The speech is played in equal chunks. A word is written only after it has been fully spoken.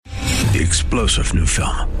The explosive new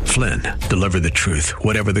film, Flynn, deliver the truth,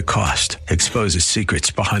 whatever the cost, exposes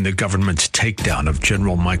secrets behind the government's takedown of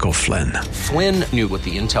General Michael Flynn. Flynn knew what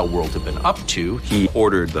the intel world had been up to. He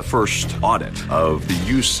ordered the first audit of the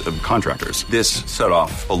use of contractors. This set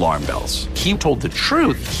off alarm bells. He told the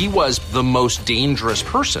truth. He was the most dangerous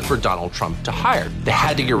person for Donald Trump to hire. They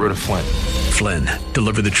had to get rid of Flynn. Flynn,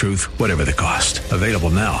 deliver the truth, whatever the cost. Available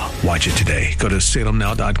now. Watch it today. Go to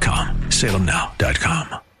salemnow.com.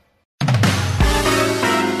 salemnow.com.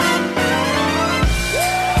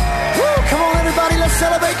 Come on, everybody, let's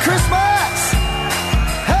celebrate Christmas!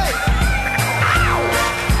 Hey!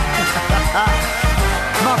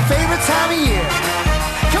 My favorite time of year.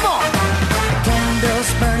 Come on!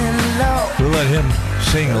 Candles burning low. We'll let him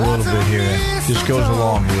sing a little bit here. Just goes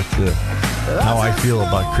along with how I feel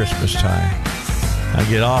about Christmas time. I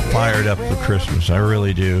get all fired up for Christmas. I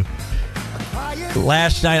really do.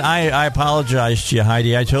 Last night, I apologized to you,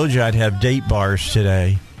 Heidi. I told you I'd have date bars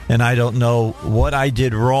today, and I don't know what I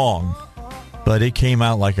did wrong, but it came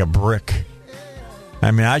out like a brick.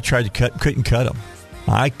 I mean, I tried to couldn't cut them.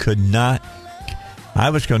 I could not. I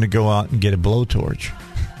was going to go out and get a blowtorch.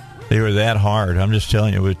 They were that hard. I'm just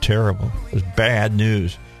telling you, it was terrible. It was bad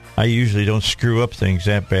news. I usually don't screw up things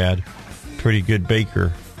that bad. Pretty good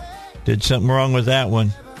baker. Did something wrong with that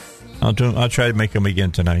one. I'll try to make them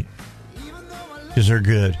again tonight. Because they're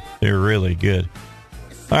good. They're really good.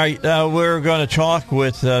 All right, we're going to talk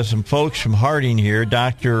with some folks from Harding here.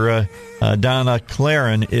 Dr. Donna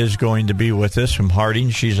Claren is going to be with us from Harding.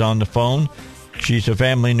 She's on the phone. She's a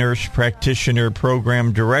family nurse practitioner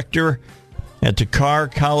program director at the Carr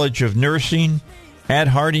College of Nursing at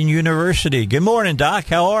Harding University. Good morning, Doc.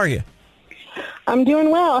 How are you? I'm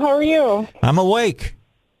doing well. How are you? I'm awake.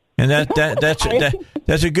 And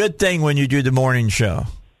that's a good thing when you do the morning show.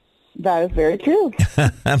 That is very true.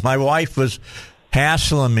 My wife was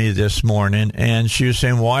hassling me this morning, and she was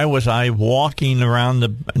saying, why was I walking around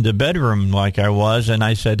the bedroom like I was? And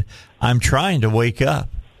I said, I'm trying to wake up.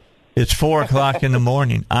 It's 4 o'clock in the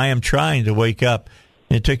morning. I am trying to wake up.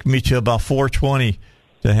 It took me to about 4:20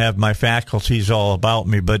 to have my faculties all about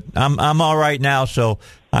me, but I'm all right now, so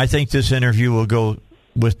I think this interview will go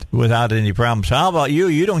without any problems. How about you?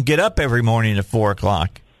 You don't get up every morning at 4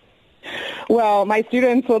 o'clock. Well, my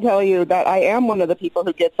students will tell you that I am one of the people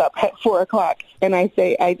who gets up at 4 o'clock, and I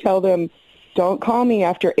tell them, don't call me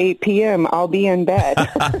after 8 p.m. I'll be in bed.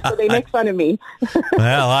 So they make fun of me.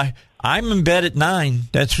 Well, I'm in bed at 9.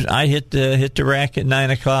 I hit the rack at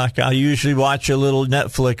 9 o'clock. I'll usually watch a little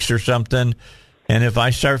Netflix or something, and if I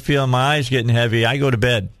start feeling my eyes getting heavy, I go to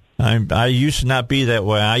bed. I used to not be that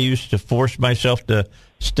way. I used to force myself to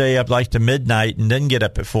stay up like to midnight and then get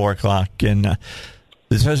up at 4 o'clock, and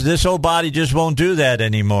this old body just won't do that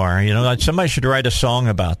anymore. You know, somebody should write a song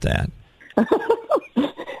about that.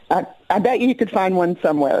 I bet you could find one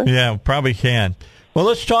somewhere. Yeah, probably can. Well,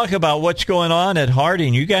 let's talk about what's going on at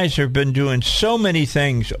Harding. You guys have been doing so many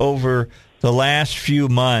things over the last few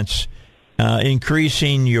months,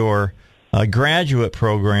 increasing your graduate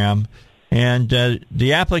program. And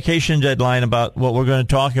the application deadline about what we're going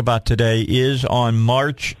to talk about today is on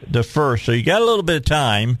March the 1st. So you got a little bit of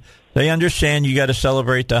time. They understand you got to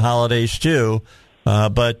celebrate the holidays too.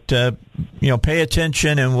 But pay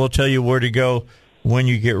attention, and we'll tell you where to go when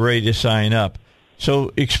you get ready to sign up.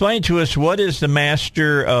 So explain to us, what is the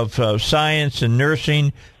Master of Science in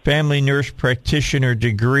Nursing Family Nurse Practitioner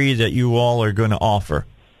degree that you all are going to offer?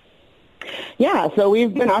 Yeah, so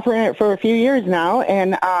we've been offering it for a few years now,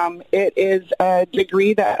 and it is a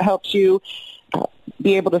degree that helps you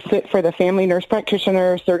be able to sit for the Family Nurse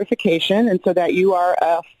Practitioner certification, and so that you are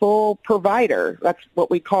a full provider. That's what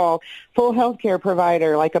we call full healthcare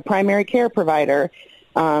provider, like a primary care provider.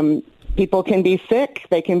 People can be sick,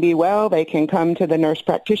 they can be well, they can come to the nurse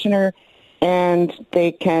practitioner, and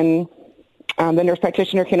they can, the nurse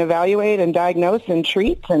practitioner can evaluate and diagnose and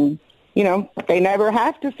treat, and they never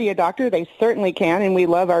have to see a doctor. They certainly can, and we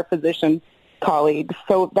love our physician colleagues.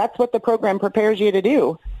 So that's what the program prepares you to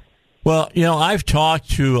do. Well, I've talked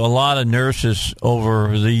to a lot of nurses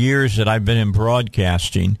over the years that I've been in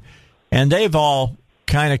broadcasting, and they've all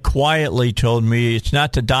kind of quietly told me it's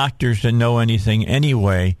not the doctors that know anything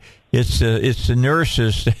anyway. It's the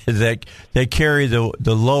nurses that carry the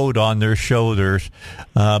load on their shoulders.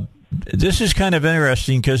 This is kind of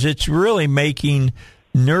interesting because it's really making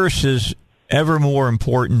nurses ever more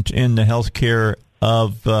important in the health care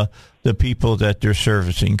of the people that they're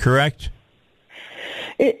servicing, correct?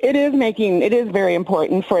 It is very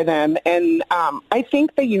important for them. And I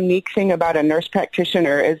think the unique thing about a nurse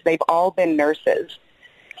practitioner is they've all been nurses.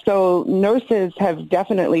 So nurses have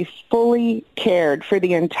definitely fully cared for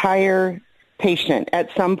the entire patient at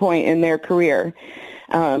some point in their career.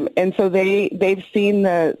 And so they've seen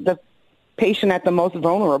the patient at the most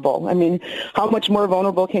vulnerable. I mean, how much more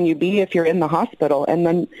vulnerable can you be if you're in the hospital? And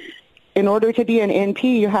then in order to be an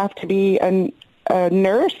NP, you have to be a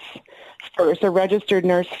nurse first, a registered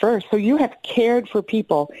nurse first. So you have cared for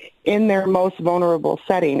people in their most vulnerable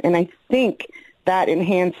setting. And I think that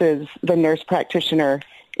enhances the nurse practitioner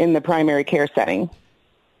in the primary care setting.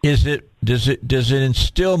 Does it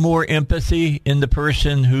instill more empathy in the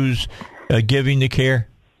person who's giving the care?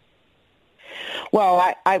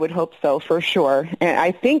 Well, I would hope so, for sure. And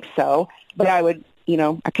I think so, but I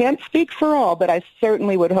can't speak for all, but I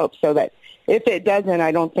certainly would hope so. That if it doesn't,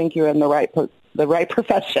 I don't think you're in the right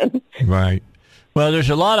profession. Right. Well, there's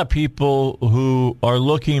a lot of people who are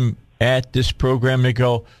looking at this program and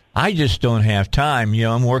go, I just don't have time.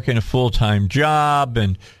 I'm working a full-time job,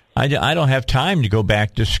 and I don't have time to go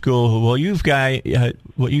back to school. Well,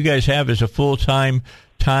 what you guys have is a full-time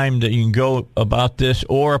time that you can go about this,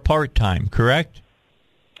 or a part-time, correct?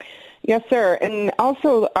 Yes, sir. And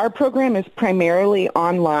also, our program is primarily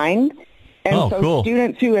online. And cool.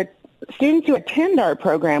 Students who attend our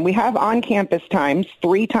program, we have on-campus times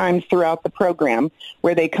 3 times throughout the program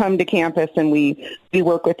where they come to campus and we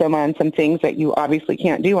work with them on some things that you obviously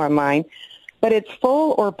can't do online. But it's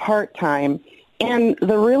full or part-time. And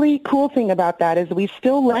the really cool thing about that is we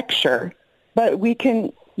still lecture, but you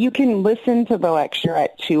can listen to the lecture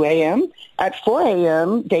at 2 a.m., at 4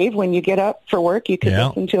 a.m., Dave, when you get up for work, you could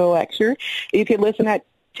listen to a lecture. You could listen at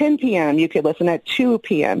 10 p.m., you could listen at 2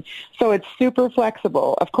 p.m. So it's super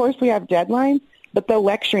flexible. Of course, we have deadlines, but the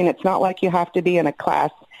lecturing, it's not like you have to be in a class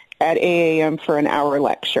at 8 a.m. for an hour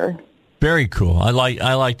lecture. Very cool. I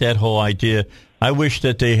like that whole idea. I wish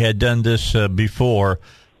that they had done this before,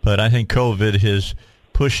 but I think COVID has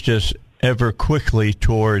pushed us ever quickly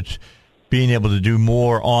towards being able to do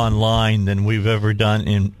more online than we've ever done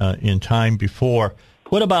in time before.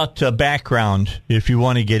 What about background, if you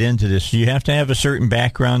want to get into this? Do you have to have a certain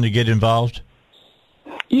background to get involved?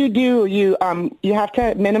 You do. You have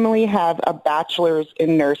to minimally have a bachelor's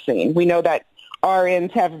in nursing. We know that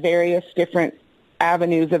RNs have various different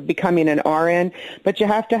avenues of becoming an RN, but you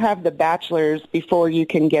have to have the bachelor's before you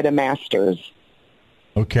can get a master's.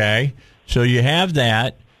 Okay. So you have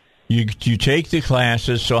that. You take the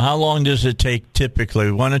classes. So how long does it take typically?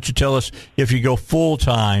 Why don't you tell us, if you go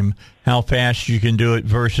full-time, how fast you can do it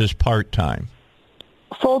versus part-time?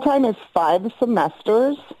 Full-time is 5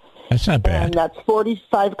 semesters. That's not bad. And that's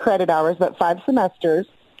 45 credit hours, but 5 semesters.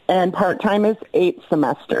 And part-time is 8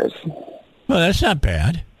 semesters. Well, that's not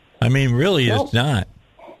bad. I mean, really, It's not.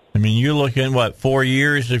 I mean, you're looking, 4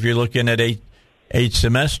 years if you're looking at eight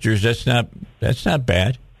semesters. That's not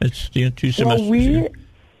bad. That's 2 semesters.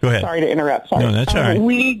 Go ahead. Sorry to interrupt. Sorry. No, that's all right.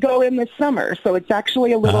 We go in the summer, so it's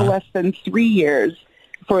actually a little less than 3 years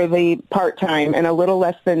for the part-time and a little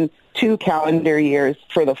less than 2 calendar years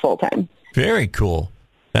for the full-time. Very cool.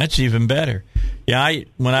 That's even better. Yeah,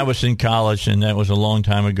 when I was in college, and that was a long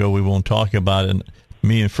time ago, we won't talk about it,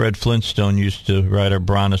 me and Fred Flintstone used to ride our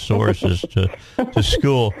brontosauruses to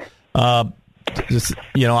school. I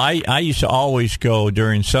used to always go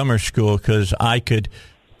during summer school because I could...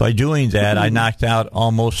 By doing that, I knocked out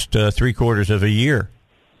almost 3/4 of a year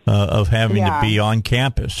of having to be on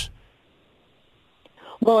campus.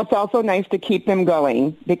 Well, it's also nice to keep them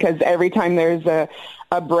going because every time there's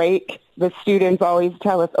a break, the students always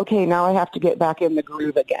tell us, okay, now I have to get back in the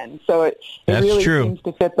groove again. So it really seems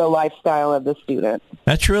to fit the lifestyle of the student.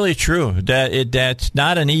 That's really true. That's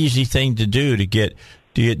not an easy thing to do, to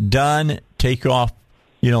get done, take off,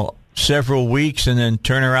 several weeks, and then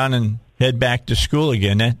turn around and head back to school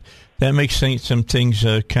again. That makes some things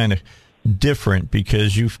kind of different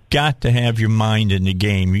because you've got to have your mind in the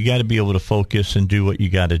game. You got to be able to focus and do what you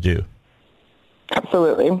got to do.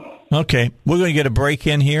 Absolutely. Okay, we're going to get a break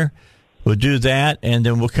in here. We'll do that, and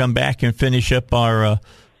then we'll come back and finish up our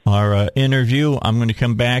interview. I'm going to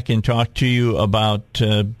come back and talk to you about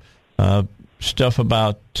stuff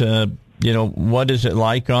about what is it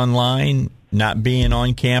like online, not being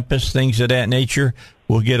on campus, things of that nature.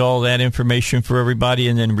 We'll get all that information for everybody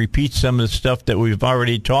and then repeat some of the stuff that we've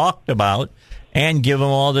already talked about and give them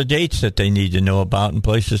all the dates that they need to know about and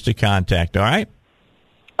places to contact. All right?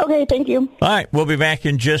 Okay, thank you. All right, we'll be back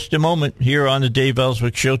in just a moment here on the Dave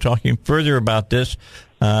Eslwick Show talking further about this.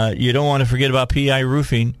 You don't want to forget about PI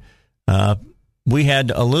Roofing. We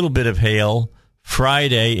had a little bit of hail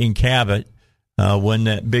Friday in Cabot when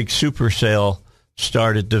that big super sale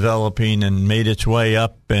started developing and made its way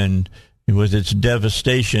up, and with its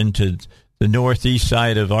devastation to the northeast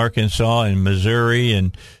side of Arkansas and Missouri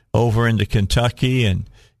and over into Kentucky and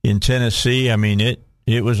in Tennessee. I mean, it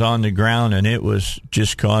It was on the ground, and it was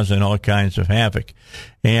just causing all kinds of havoc.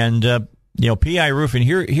 And, PI roofing,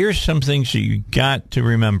 here's some things that you got to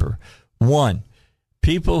remember. One,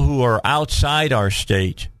 people who are outside our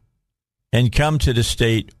state and come to the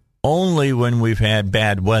state only when we've had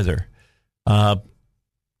bad weather.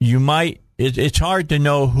 It's hard to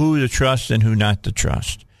know who to trust and who not to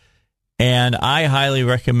trust. And I highly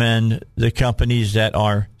recommend the companies that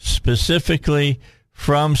are specifically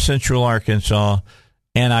from Central Arkansas.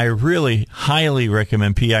 And I really highly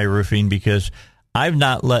recommend PI Roofing because I've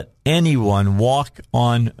not let anyone walk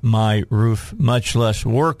on my roof, much less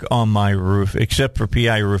work on my roof, except for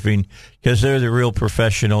PI Roofing, because they're the real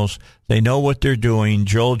professionals. They know what they're doing.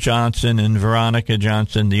 Joel Johnson and Veronica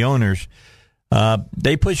Johnson, the owners,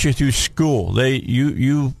 they put you through school.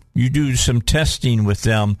 You do some testing with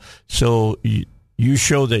them, so you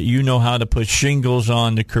show that you know how to put shingles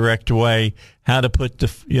on the correct way, how to put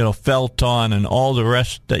the felt on, and all the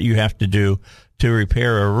rest that you have to do to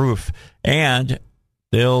repair a roof. And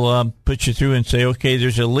they'll put you through and say, okay,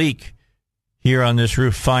 there's a leak here on this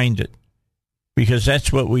roof, find it. Because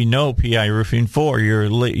that's what we know PI Roofing for,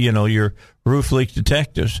 your roof leak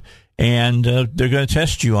detectives. And they're going to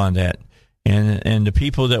test you on that. And the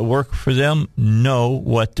people that work for them know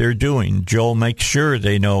what they're doing. Joel makes sure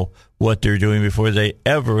they know what they're doing before they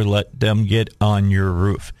ever let them get on your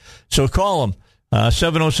roof. So call them,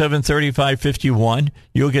 707-3551.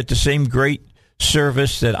 You'll get the same great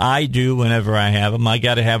service that I do whenever I have them. I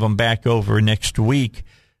got to have them back over next week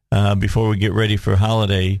before we get ready for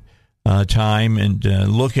holiday time and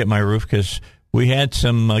look at my roof because we had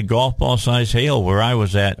some golf ball size hail where I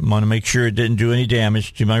was at. I want to make sure it didn't do any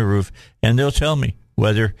damage to my roof, and they'll tell me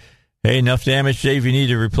whether, hey, enough damage, Dave, you need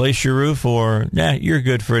to replace your roof, or you're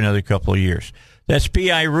good for another couple of years. That's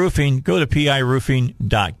PI Roofing. Go to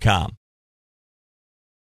piroofing.com.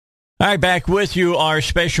 All right, back with you, our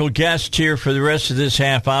special guest here for the rest of this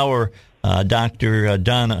half hour, Dr.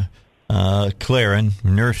 Donna Claren,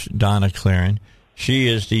 Nurse Donna Claren. She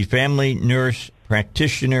is the Family Nurse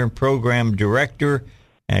Practitioner Program Director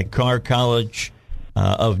at Carr College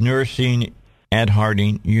of Nursing at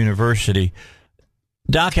Harding University.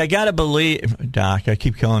 Doc, I got to believe, Doc, I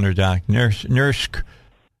keep calling her Doc, Nurse.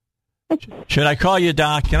 Should I call you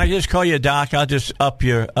Doc? Can I just call you Doc? I'll just up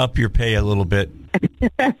your pay a little bit.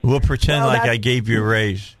 We'll pretend like I gave you a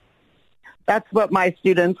raise. That's what my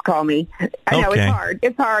students call me. I know it's hard.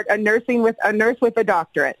 It's hard. A nurse with a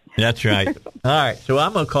doctorate. That's right. All right. So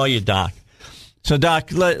I'm going to call you Doc. So, Doc,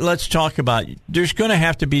 let's talk about, there's going to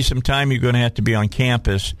have to be some time you're going to have to be on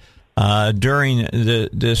campus during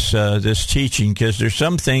this teaching because there's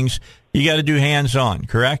some things you got to do hands-on,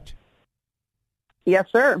 correct? Yes,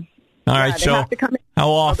 sir. All right. So how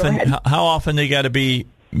often they got to be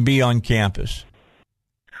on campus?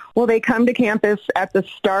 Well, they come to campus at the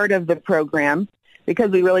start of the program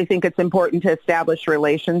because we really think it's important to establish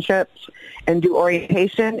relationships and do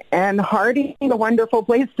orientation. And Harding is a wonderful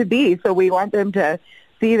place to be, so we want them to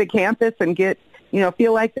see the campus and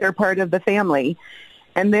feel like they're part of the family.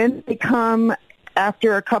 And then they come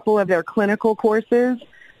after a couple of their clinical courses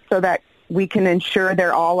so that we can ensure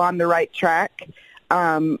they're all on the right track.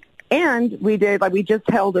 And we just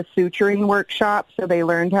held a suturing workshop, so they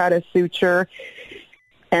learned how to suture.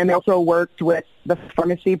 And they also worked with the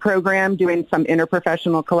pharmacy program, doing some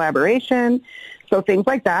interprofessional collaboration, so things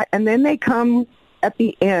like that. And then they come at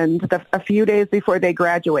the end, a few days before they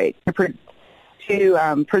graduate,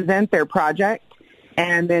 to present their project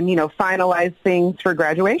and then, finalize things for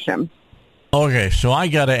graduation. Okay, so I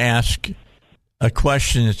got to ask a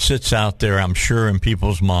question that sits out there, I'm sure, in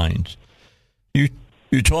people's minds.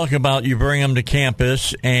 You talk about you bring them to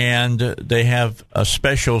campus and they have a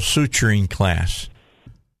special suturing class.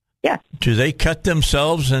 Yeah. Do they cut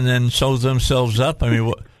themselves and then sew themselves up? I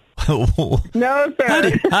mean, no,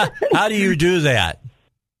 sir. How do you do that?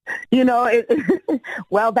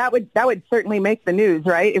 Well, that would certainly make the news,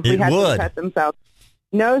 right? If we had to cut themselves.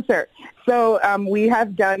 No, sir. So we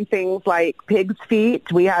have done things like pig's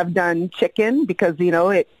feet. We have done chicken because,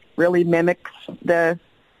 it really mimics the,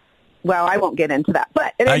 well, I won't get into that.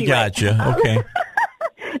 But anyway. I got you. Okay.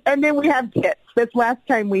 And then we have kits. This last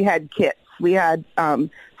time we had kits. We had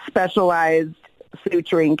specialized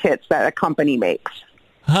suturing kits that a company makes.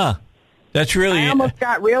 Huh. That's really... I almost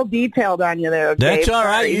got real detailed on you there. Okay? That's all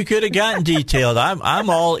right. You could have gotten detailed. I'm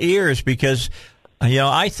all ears because,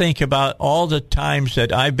 I think about all the times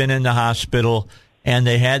that I've been in the hospital and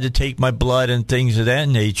they had to take my blood and things of that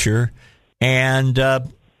nature. And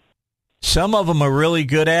some of them are really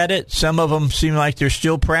good at it. Some of them seem like they're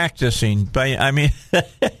still practicing. But I mean,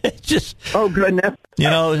 just oh goodness,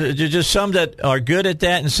 there's just some that are good at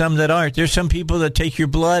that and some that aren't. There's some people that take your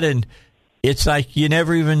blood and it's like you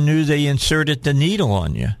never even knew they inserted the needle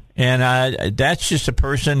on you. And that's just a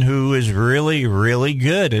person who is really, really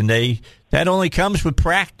good. And that only comes with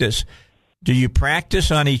practice. Do you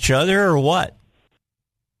practice on each other or what?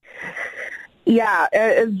 Yeah,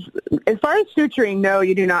 as far as suturing, no,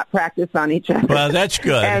 you do not practice on each other. Well, that's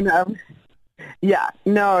good. And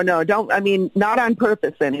no, don't. I mean, not on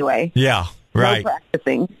purpose anyway. Yeah, right. No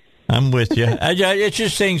practicing. I'm with you. It's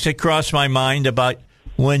just things that cross my mind about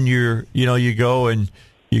when you go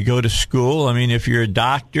to school. I mean, if you're a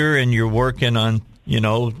doctor and you're working on,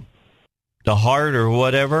 the heart or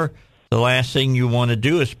whatever, the last thing you want to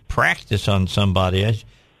do is practice on somebody.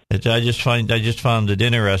 I just found it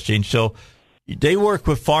interesting. So they work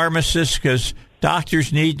with pharmacists because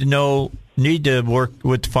doctors need to work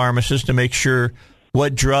with pharmacists to make sure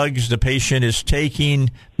what drugs the patient is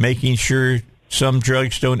taking, making sure some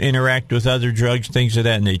drugs don't interact with other drugs, things of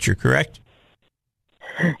that nature, correct?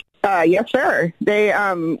 Yes, sir.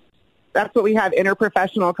 That's what we have,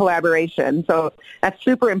 interprofessional collaboration. So that's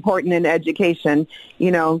super important in education.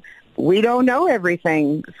 We don't know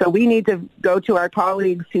everything, so we need to go to our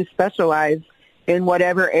colleagues who specialize in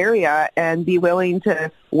whatever area and be willing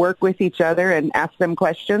to work with each other and ask them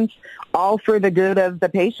questions, all for the good of the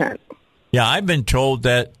patient. Yeah, I've been told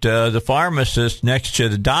that the pharmacist next to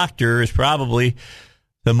the doctor is probably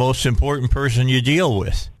the most important person you deal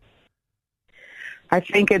with. I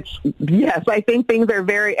think things are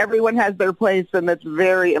everyone has their place, and that's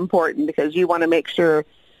very important because you want to make sure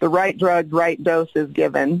the right drug, right dose is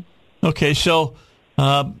given. Okay, so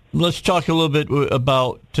let's talk a little bit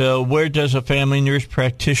about where does a family nurse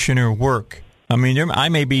practitioner work? I mean, I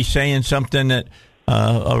may be saying something that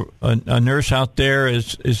a nurse out there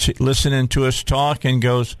is listening to us talk and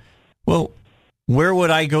goes, well, where would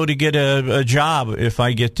I go to get a job if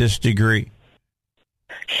I get this degree?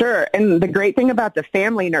 Sure. And the great thing about the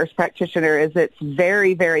family nurse practitioner is it's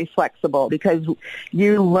very, very flexible because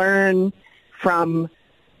you learn from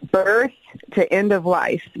birth to end of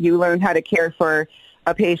life. You learn how to care for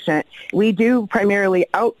a patient. We do primarily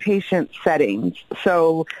outpatient settings,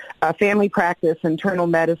 so family practice, internal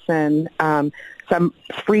medicine, some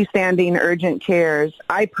freestanding urgent cares.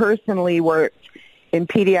 I personally worked in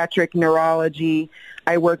pediatric neurology.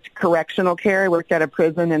 I worked correctional care. I worked at a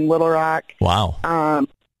prison in Little Rock. Wow.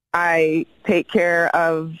 I take care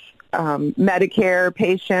of Medicare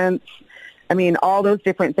patients. I mean, all those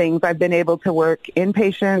different things. I've been able to work inner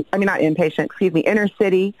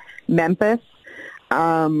city, Memphis,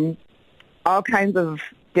 all kinds of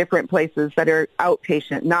different places that are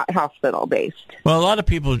outpatient, not hospital-based. Well, a lot of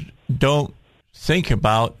people don't think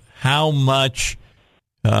about how much,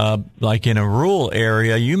 like in a rural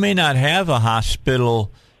area, you may not have a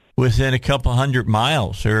hospital within a couple 100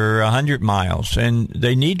 miles or 100 miles, and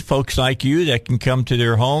they need folks like you that can come to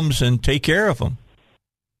their homes and take care of them.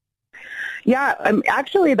 Yeah,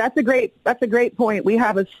 actually, that's a great point. We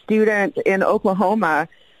have a student in Oklahoma.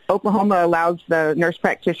 Oklahoma allows the nurse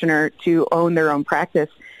practitioner to own their own practice.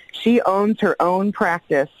 She owns her own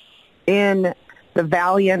practice in the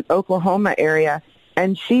Valiant, Oklahoma area,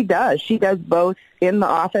 and she does both in the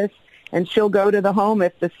office, and she'll go to the home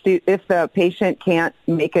if the patient can't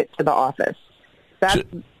make it to the office.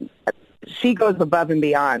 She goes above and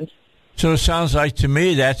beyond. So it sounds like to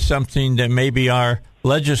me that's something that maybe our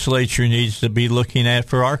legislature needs to be looking at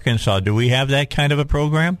for Arkansas. Do we have that kind of a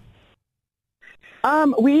program?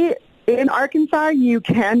 In Arkansas, you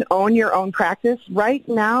can own your own practice. Right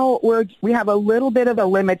now, we have a little bit of a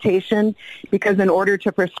limitation because in order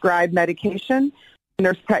to prescribe medication, the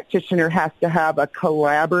nurse practitioner has to have a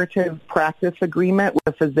collaborative practice agreement with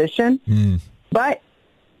a physician. But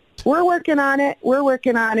we're working on it.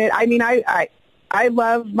 I mean, I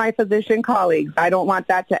love my physician colleagues. I don't want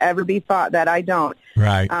that to ever be thought that I don't.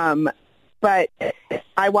 Right. But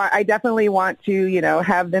I definitely want to,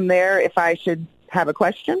 have them there if I should have a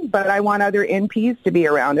question, but I want other NPs to be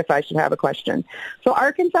around if I should have a question. So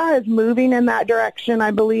Arkansas is moving in that direction,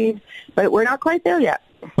 I believe, but we're not quite there yet.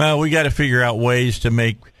 Well, we got to figure out ways to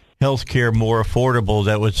make health care more affordable.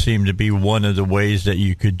 That would seem to be one of the ways that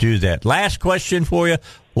you could do that. Last question for you.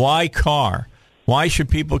 Why car? Why should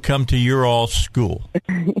people come to your all school?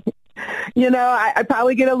 I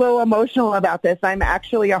probably get a little emotional about this. I'm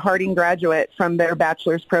actually a Harding graduate from their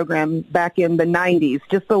bachelor's program back in the 90s,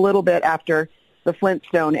 just a little bit after the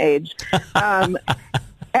Flintstone age.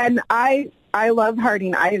 And I love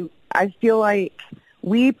Harding. I feel like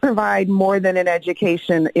we provide more than an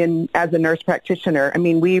education as a nurse practitioner. I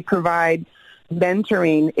mean, we provide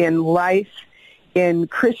mentoring in life, in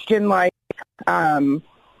Christian life.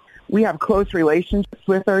 We have close relationships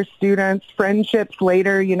with our students, friendships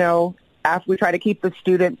later, after we try to keep the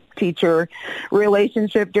student-teacher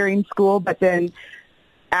relationship during school, but then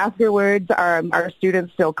afterwards, our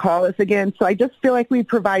students still call us again. So I just feel like we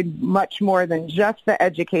provide much more than just the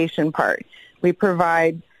education part. We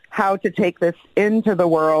provide how to take this into the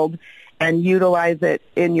world and utilize it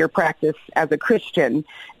in your practice as a Christian.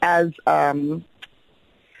 As like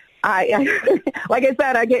I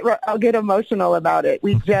said, I'll get emotional about it.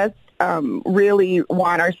 We just really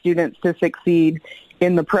want our students to succeed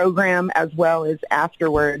in the program as well as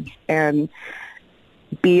afterwards, and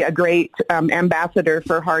be a great ambassador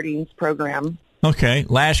for Harding's program. Okay,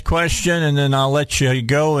 last question, and then I'll let you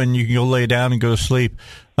go, and you can go lay down and go to sleep.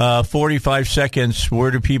 45 seconds. Where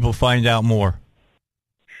do people find out more?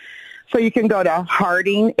 So you can go to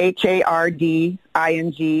Harding,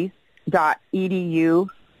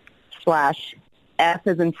 HARDING.edu/F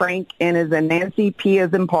as in Frank, N as in Nancy, P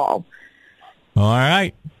as in Paul. All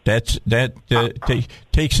right. That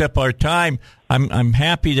takes up our time. I'm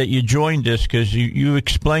happy that you joined us because you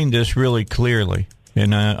explained this really clearly,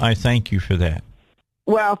 and I thank you for that.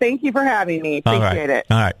 Well, thank you for having me. Appreciate it.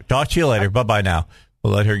 All right. Talk to you later. Bye-bye now.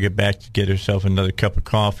 We'll let her get back to get herself another cup of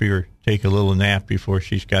coffee or take a little nap before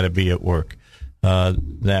she's got to be at work.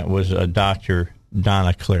 That was Dr.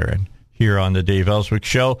 Donna Claren here on the Dave Eslwick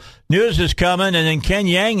Show. News is coming, and then Ken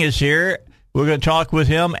Yang is here. We're going to talk with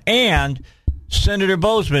him, and Senator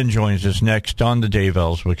Bozeman joins us next on the Dave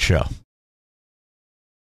Eslwick Show.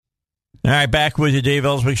 All right, back with the Dave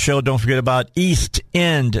Eslwick Show. Don't forget about East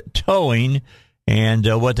End Towing and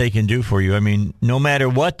what they can do for you. I mean, no matter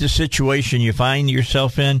what the situation you find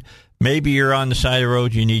yourself in, maybe you're on the side of the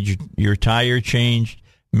road, you need your tire changed.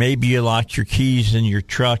 Maybe you locked your keys in your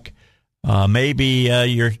truck. Maybe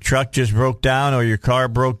your truck just broke down or your car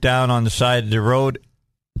broke down on the side of the road.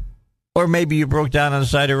 Or maybe you broke down on the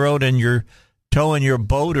side of the road and you're towing your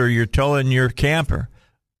boat or you're towing your camper.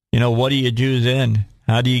 What do you do then?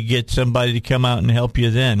 How do you get somebody to come out and help you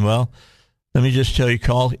then? Well, let me just tell you,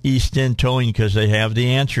 call East End Towing because they have the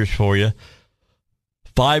answers for you.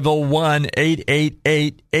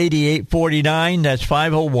 501-888-8849. That's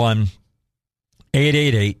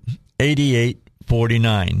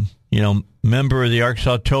 501-888-8849. Member of the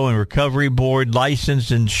Arkansas Tow and Recovery Board,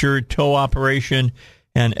 licensed insured tow operation,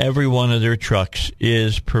 and every one of their trucks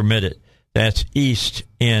is permitted. That's East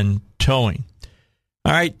End Towing.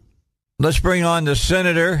 All right, let's bring on the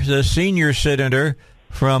senator, the senior senator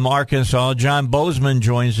from Arkansas. John Bozeman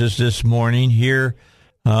joins us this morning here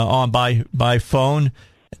by phone.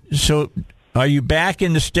 So, are you back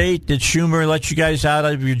in the state? Did Schumer let you guys out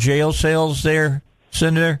of your jail cells there,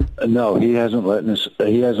 Senator? No, he hasn't let us.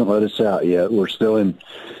 He hasn't let us out yet. We're still in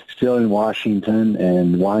Washington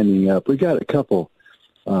and winding up. We got a couple,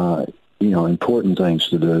 important things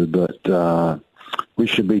to do, but we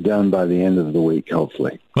should be done by the end of the week,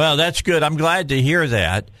 hopefully. Well, that's good. I'm glad to hear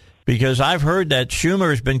that because I've heard that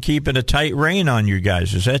Schumer's been keeping a tight rein on you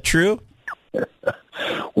guys. Is that true?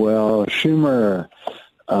 Well, Schumer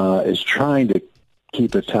is trying to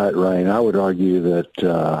keep a tight rein. I would argue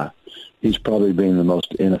that he's probably been the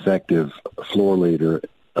most ineffective floor leader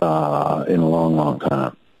in a long, long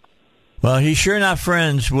time. Well, he's sure not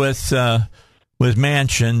friends with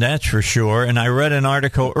Manchin, that's for sure. And I read an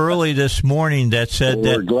article early this morning that said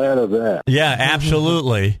we're glad of that. Yeah,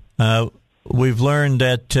 absolutely. We've learned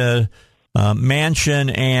that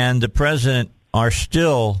Manchin and the president are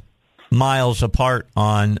still miles apart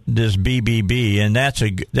on this BBB, and that's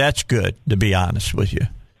good, to be honest with you.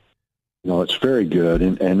 No, it's very good.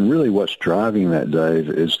 And really what's driving that, Dave,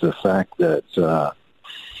 is the fact that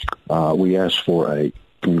we asked for a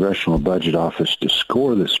Congressional Budget Office to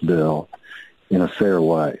score this bill in a fair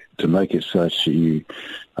way, to make it such that you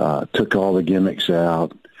took all the gimmicks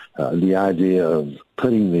out, the idea of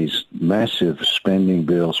putting these massive spending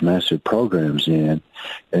bills, massive programs in,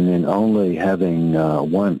 and then only having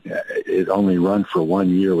it only run for 1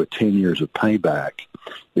 year with 10 years of payback.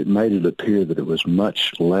 It made it appear that it was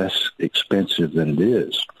much less expensive than it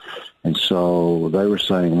is. And so they were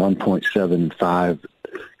saying $1.75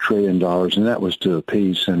 trillion, and that was to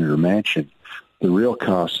appease Senator Manchin. The real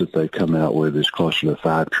cost that they've come out with is closer to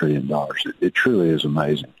 $5 trillion. It truly is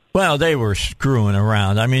amazing. Well, they were screwing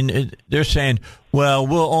around. I mean, they're saying, well,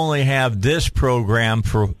 we'll only have this program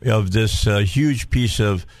of this huge piece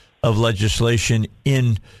of legislation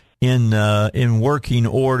in working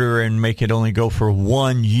order and make it only go for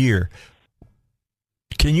 1 year.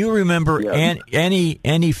 Can you remember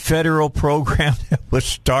any federal program that was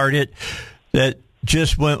started that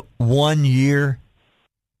just went 1 year?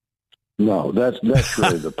 No, that's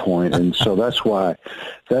really the point, and so that's why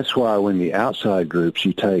when the outside groups,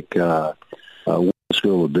 you take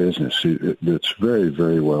School of Business, that's very,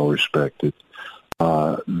 very well respected.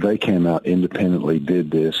 They came out independently,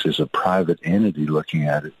 did this as a private entity looking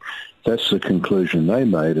at it. That's the conclusion they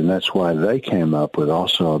made, and that's why they came up with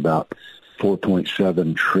also about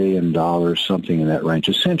 $4.7 trillion, something in that range,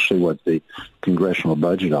 essentially what the Congressional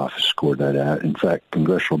Budget Office scored that at. In fact,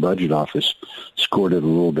 Congressional Budget Office scored it a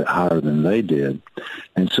little bit higher than they did.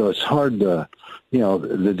 And so it's hard to,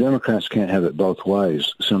 the Democrats can't have it both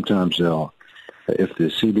ways. Sometimes if the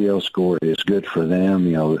CBO score is good for them,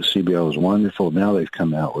 the CBO is wonderful. Now they've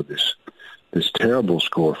come out with this terrible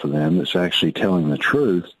score for them that's actually telling the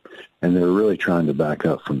truth, and they're really trying to back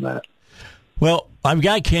up from that. Well, I've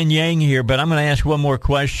got Ken Yang here, but I'm going to ask one more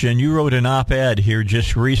question. You wrote an op-ed here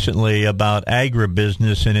just recently about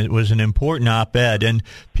agribusiness, and it was an important op-ed. And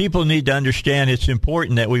people need to understand it's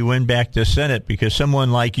important that we win back the Senate, because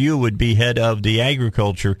someone like you would be head of the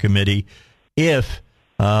Agriculture Committee if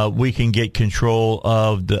we can get control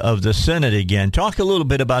of the Senate again. Talk a little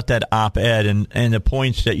bit about that op-ed and the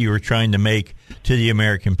points that you were trying to make to the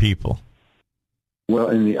American people.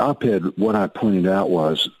 Well, in the op-ed, what I pointed out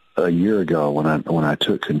was a year ago when I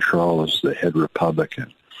took control as the head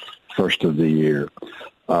Republican, first of the year,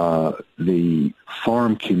 the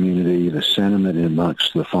farm community, the sentiment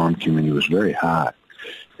amongst the farm community was very high,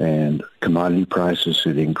 and commodity prices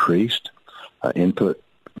had increased. Input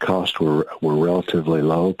costs were relatively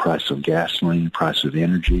low, price of gasoline, price of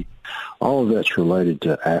energy. All of that's related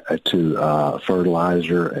to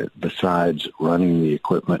fertilizer, besides running the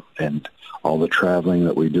equipment and all the traveling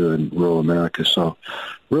that we do in rural America. So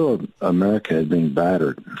rural America had been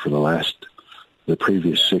battered for the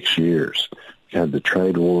previous 6 years. We had the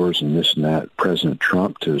trade wars and this and that. President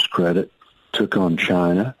Trump, to his credit, took on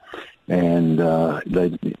China, and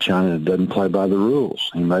China doesn't play by the rules.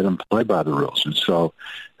 He made them play by the rules. And so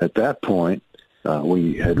at that point,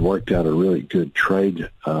 we had worked out a really good trade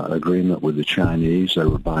agreement with the Chinese. They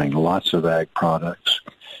were buying lots of ag products,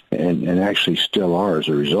 and actually still are as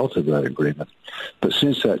a result of that agreement. But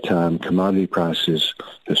since that time, commodity prices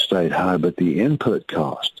have stayed high, but the input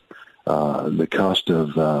cost, the cost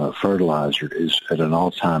of fertilizer is at an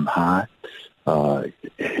all-time high.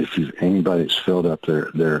 If anybody that's filled up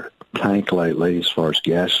their tank lately as far as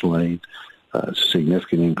gasoline,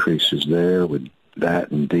 significant increases there with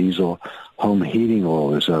that and diesel. Home heating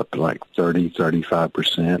oil is up like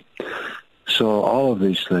 35%. So all of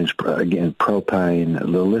these things, again, propane,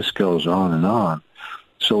 the list goes on and on.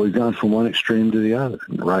 So we've gone from one extreme to the other.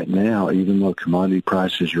 Right now, even though commodity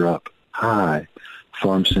prices are up high,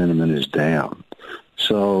 farm sentiment is down.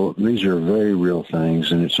 So these are very real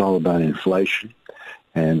things, and it's all about inflation.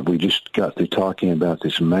 And we just got through talking about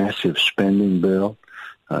this massive spending bill,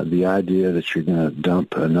 the idea that you're going to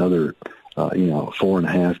dump another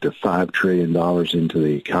 $4.5 to $5 trillion into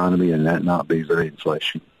the economy and that not be very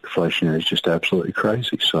inflationary is just absolutely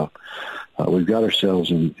crazy. So we've got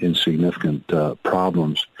ourselves in significant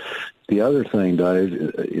problems. The other thing,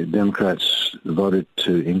 Dave, Democrats voted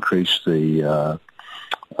to increase the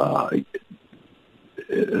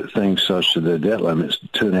things such that the debt limit is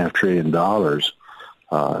 $2.5 trillion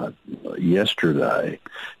yesterday.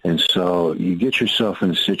 And so you get yourself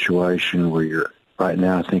in a situation where you're right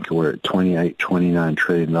now, I think we're at $29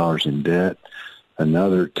 trillion in debt,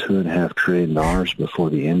 another $2.5 trillion before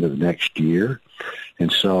the end of next year.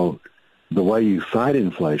 And so the way you fight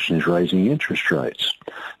inflation is raising interest rates.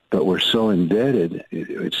 But we're so indebted,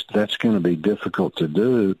 that's going to be difficult to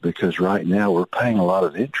do because right now we're paying a lot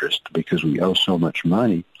of interest because we owe so much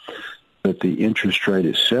money. But the interest rate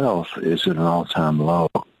itself is at an all-time low,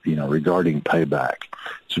 regarding payback.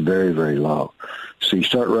 It's very, very low. So you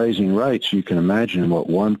start raising rates, you can imagine what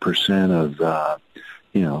 1% of,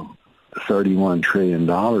 $31 trillion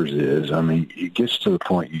is. I mean, it gets to the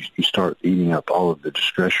point you start eating up all of the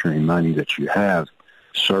discretionary money that you have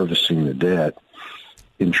servicing the debt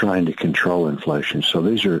in trying to control inflation. So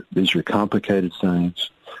these are complicated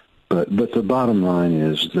things. But the bottom line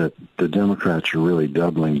is that the Democrats are really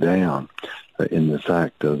doubling down in the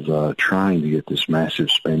fact of trying to get this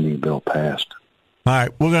massive spending bill passed. All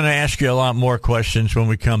right, we're going to ask you a lot more questions when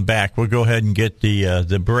we come back. We'll go ahead and get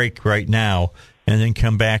the break right now and then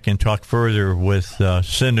come back and talk further with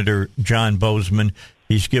Senator John Boozman.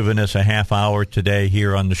 He's given us a half hour today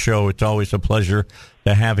here on the show. It's always a pleasure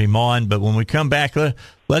to have him on. But when we come back,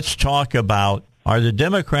 let's talk about, are the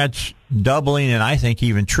Democrats doubling and I think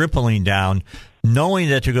even tripling down knowing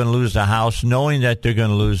that they're going to lose the House, knowing that they're going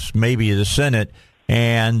to lose maybe the Senate,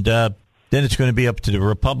 and then it's going to be up to the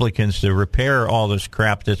Republicans to repair all this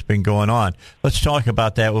crap that's been going on. Let's talk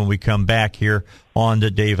about that when we come back here on the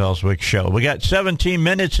Dave Eslwick Show. We got 17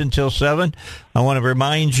 minutes until 7. I want to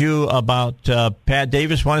remind you about Pat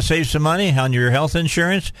Davis. Want to save some money on your health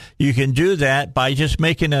insurance? You can do that by just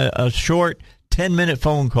making a short 10-minute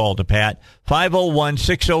phone call to Pat,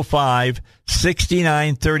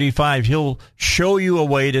 501-605-6935. He'll show you a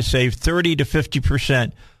way to save 30 to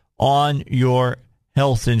 50% on your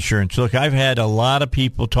health insurance. Look, I've had a lot of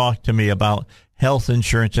people talk to me about health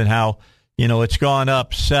insurance and how, it's gone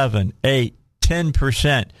up 7, 8,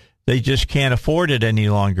 10%. They just can't afford it any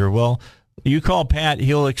longer. Well, you call Pat,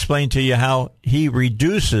 he'll explain to you how he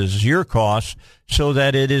reduces your costs so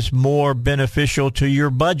that it is more beneficial to your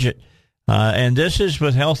budget. And this is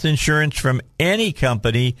with health insurance from any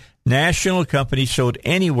company, national company, sold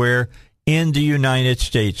anywhere in the United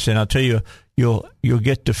States. And I'll tell you, you'll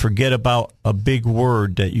get to forget about a big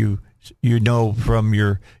word that you know from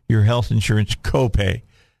your health insurance, copay.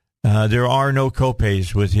 There are no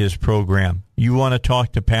copays with his program. You want to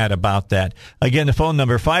talk to Pat about that. Again, the phone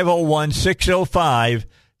number,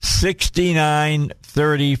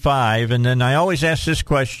 501-605-6935. And then I always ask this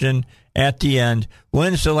question at the end: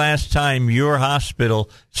 when's the last time your hospital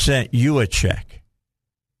sent you a check?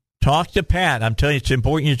 Talk to Pat. I'm telling you, it's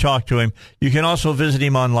important you talk to him. You can also visit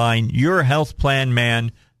him online,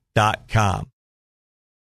 yourhealthplanman.com.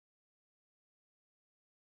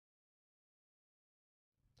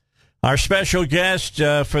 Our special guest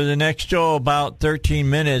for the next about 13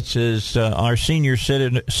 minutes is our senior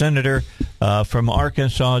senator from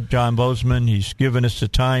Arkansas, John Boozman. He's given us the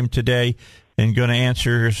time today and going to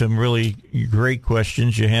answer some really great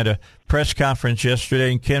questions. You had a press conference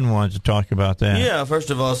yesterday, and Ken wanted to talk about that. Yeah, first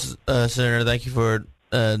of all, Senator, thank you for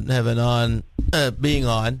being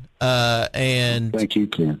on. And thank you,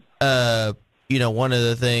 Ken. One of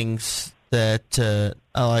the things that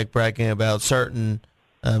I like bragging about certain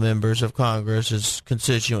members of Congress is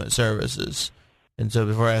constituent services. And so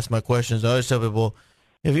before I ask my questions, I always tell people,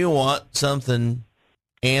 if you want something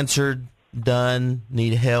answered, done,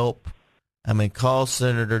 need help, call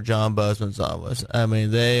Senator John Boozman's office.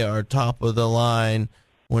 They are top of the line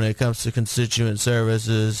when it comes to constituent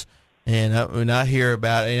services. And I hear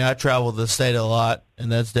about it. And I travel the state a lot,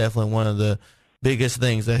 and that's definitely one of the biggest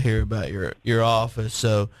things I hear about your office.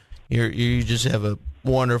 So you just have a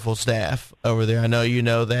wonderful staff over there. I know you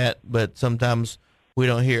know that, but sometimes we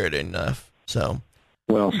don't hear it enough. So,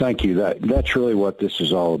 well, thank you. That's really what this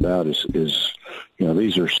is all about. Is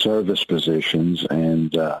these are service positions,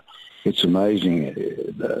 and it's amazing.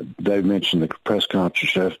 Dave mentioned the press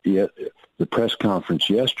conference. The press conference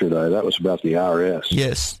yesterday, that was about the IRS.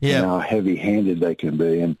 Yes, yeah. And how heavy-handed they can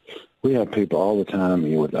be, and we have people all the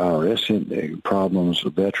time with IRS problems,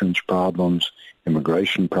 veterans problems,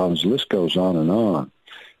 immigration problems. The list goes on and on.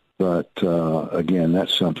 But again,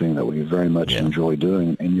 that's something that we very much enjoy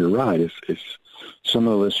doing. And you're right. If some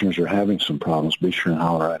of the listeners are having some problems, be sure and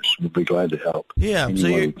holler at us. We'll be glad to help. Yeah. So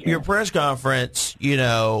your press conference,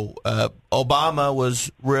 Obama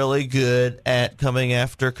was really good at coming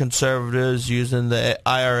after conservatives using the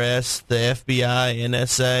IRS, the FBI,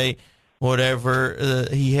 NSA, whatever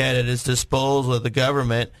he had at his disposal of the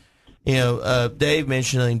government. Dave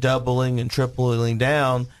mentioning doubling and tripling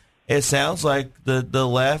down. It sounds like the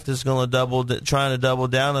left is going to trying to double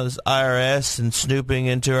down on this IRS and snooping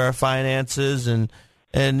into our finances and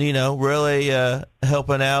really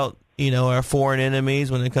helping out our foreign enemies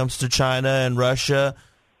when it comes to China and Russia.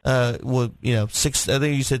 I think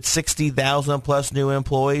you said 60,000 plus new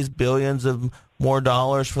employees, billions of more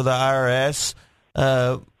dollars for the IRS.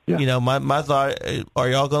 My thought: are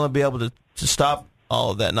y'all going to be able to stop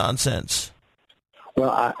all of that nonsense?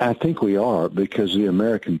 Well, I think we are, because the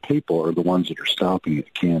American people are the ones that are stopping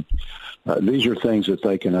it, Ken. These are things that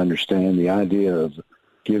they can understand. The idea of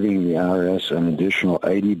giving the IRS an additional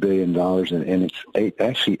 $80 billion, and it's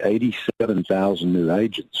actually 87,000 new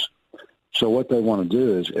agents. So what they want to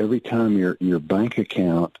do is every time your bank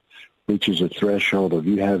account reaches a threshold of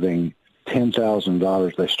you having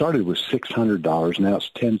 $10,000, they started with $600, now it's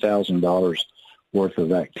 $10,000 worth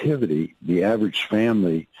of activity. The average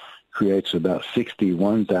family creates about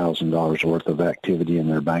 $61,000 worth of activity in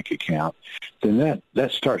their bank account, then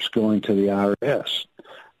that starts going to the IRS.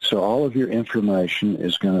 So all of your information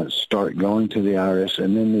is going to start going to the IRS,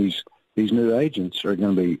 and then these new agents are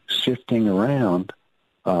going to be sifting around,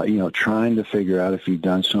 trying to figure out if you've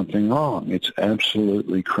done something wrong. It's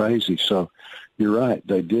absolutely crazy. So you're right.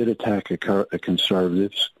 They did attack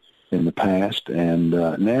conservatives in the past, and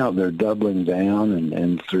now they're doubling down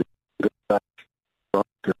and through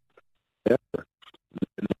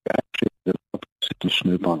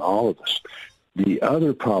snoop on all of us. The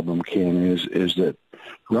other problem, Ken, is that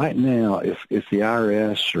right now, if the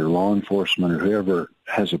IRS or law enforcement or whoever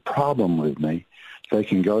has a problem with me, they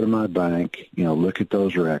can go to my bank, look at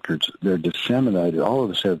those records. They're disseminated. All of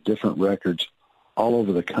us have different records all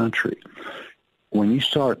over the country. When you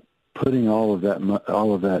start putting all of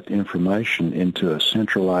that information into a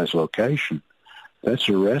centralized location, that's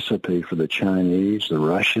a recipe for the Chinese, the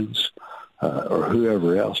Russians, or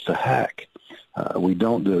whoever else to hack. We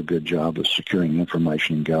don't do a good job of securing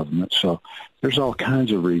information in government, so there's all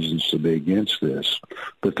kinds of reasons to be against this.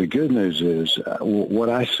 But the good news is, what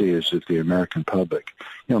I see is that the American public,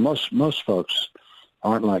 most folks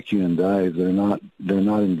aren't like you and Dave. They're not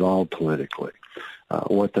involved politically.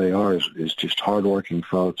 What they are is just hardworking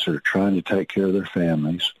folks that are trying to take care of their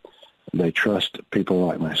families. They trust people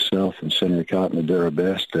like myself and Senator Cotton to do their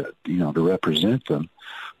best to represent them.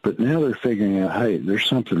 But now they're figuring out, hey, there's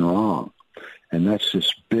something wrong. And that's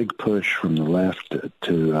this big push from the left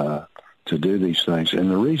to do these things. And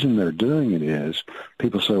the reason they're doing it is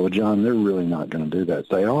people say, well, John, they're really not going to do that.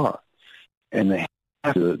 They are. And they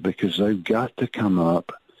have to do it because they've got to come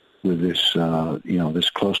up with this, this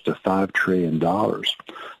close to $5 trillion.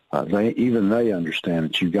 They understand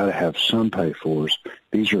that you've got to have some pay-fors.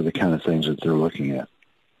 These are the kind of things that they're looking at.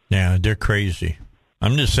 Yeah, they're crazy.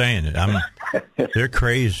 I'm just saying it. They're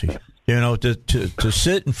crazy. To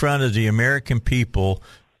sit in front of the American people,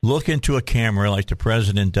 look into a camera like the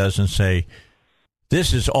president does and say,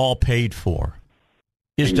 this is all paid for.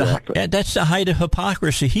 Exactly. That's the height of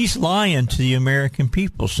hypocrisy. He's lying to the American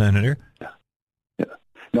people, Senator. Yeah.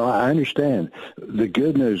 No, I understand. The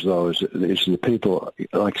good news, though, is the people,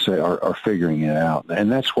 like I say, are figuring it out.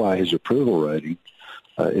 And that's why his approval rating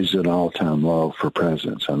is at an all-time low for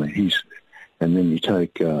presidents. I mean, and then you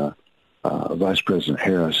take Vice President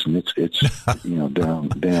Harris, and it's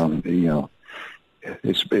down.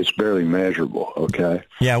 It's barely measurable. Okay.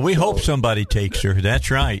 Yeah, we hope somebody takes her. That's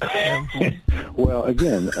right. Well,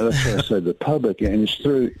 again, that's what I said. The public, and it's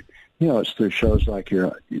through shows like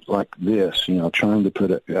this. Trying to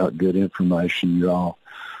put out good information. You're all,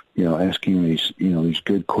 asking these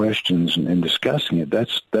good questions and discussing it.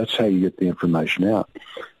 That's how you get the information out.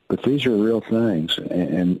 But these are real things,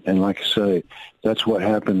 and like I say, that's what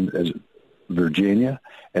happened as Virginia,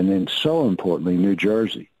 and then so importantly, New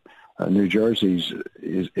Jersey. New Jersey's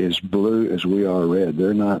is blue as we are red.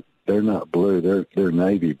 They're not blue. They're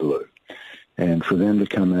navy blue, and for them to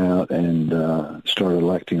come out and start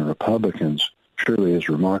electing Republicans truly is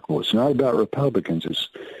remarkable. It's not about Republicans.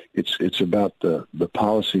 It's about the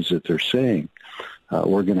policies that they're seeing.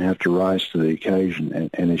 We're going to have to rise to the occasion,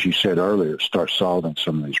 and as you said earlier, start solving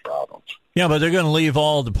some of these problems. Yeah, but they're going to leave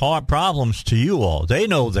all the problems to you all. They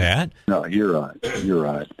know that. No, you're right. You're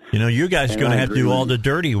right. You guys are going to have to do all the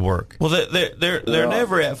dirty work. Well, they're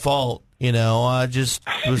never at fault. I just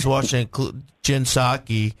was watching Jen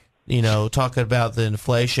Psaki, talking about the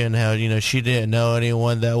inflation, how, she didn't know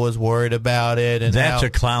anyone that was worried about it. And that's a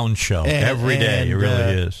clown show every day. It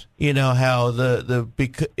really is. How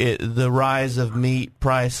the rise of meat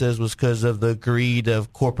prices was because of the greed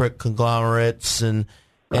of corporate conglomerates. And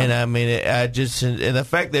I mean, and the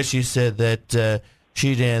fact that she said that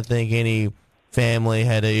she didn't think any family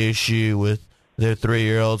had an issue with their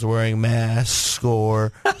 3-year-olds wearing masks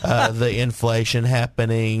or the inflation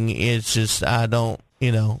happening. It's just, I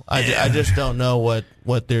just don't know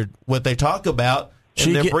what they talk about.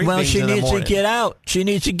 She needs to get out. She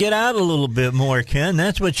needs to get out a little bit more, Ken.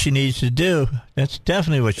 That's what she needs to do. That's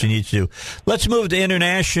definitely what she needs to do. Let's move to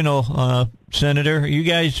international, Senator. You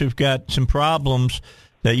guys have got some problems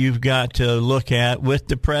that you've got to look at with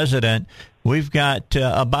the president. We've got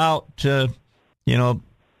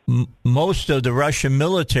most of the Russian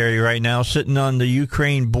military right now sitting on the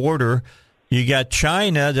Ukraine border. You got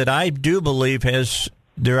China that I do believe has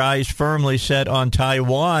their eyes firmly set on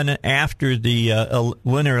Taiwan after the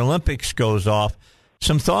Winter Olympics goes off.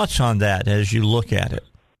 Some thoughts on that as you look at it?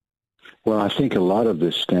 Well, I think a lot of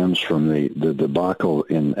this stems from the debacle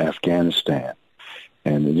in Afghanistan.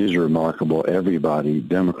 And it is remarkable. Everybody,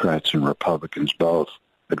 Democrats and Republicans both,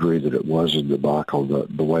 agree that it was a debacle,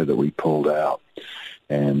 the way that we pulled out,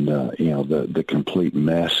 and the complete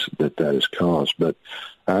mess that has caused. But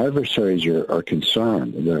our adversaries are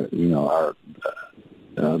concerned. Those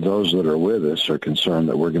that are with us are concerned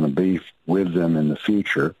that we're going to be with them in the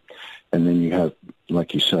future. And then you have,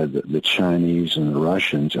 like you said, the Chinese and the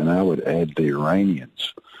Russians, and I would add the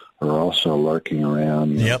Iranians are also lurking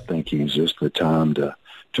around, thinking, is this the time to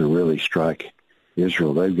really strike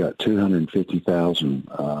Israel? They've got 250,000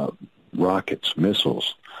 rockets,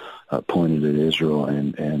 missiles pointed at Israel,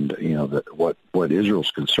 and you know that what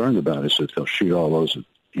Israel's concerned about is that they'll shoot all those,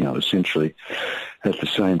 you know, essentially at the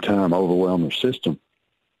same time, overwhelm their system.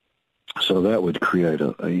 So that would create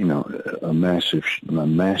a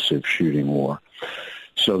massive shooting war.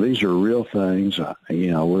 So these are real things.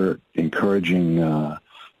 You know, we're encouraging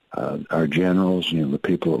our generals, you know, the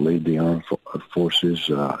people that lead the armed forces,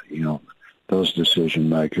 you know, those decision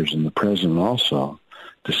makers, and the president also,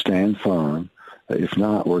 to stand firm. If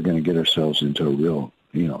not, we're going to get ourselves into a real,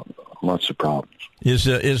 you know, lots of problems. Is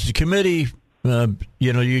the committee,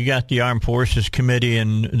 you know, you got the Armed Forces Committee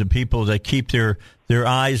and the people that keep their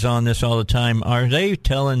eyes on this all the time. Are they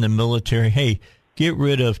telling the military, hey, get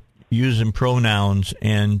rid of using pronouns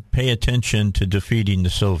and pay attention to defeating the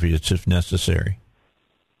Soviets if necessary?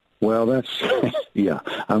 Well, that's yeah.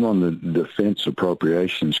 I'm on the Defense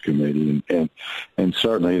Appropriations Committee, and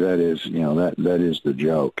certainly that is, you know, that is the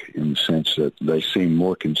joke, in the sense that they seem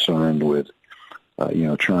more concerned with, you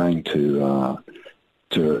know, trying to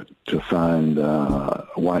find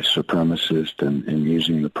white supremacists and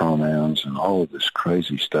using the pronouns and all of this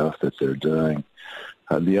crazy stuff that they're doing.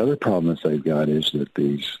 The other problem that they've got is that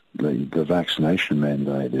the vaccination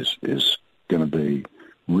mandate is going to be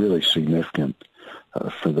really significant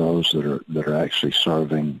for those that are actually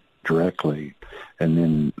serving directly, and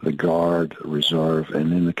then the Guard, Reserve,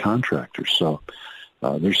 and then the contractors. So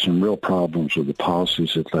there's some real problems with the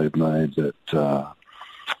policies that they've made that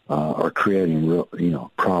are creating real, you know,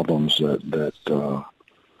 problems that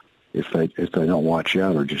if they don't watch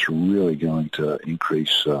out are just really going to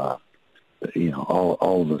increase, you know,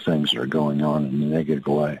 all of the things that are going on in a negative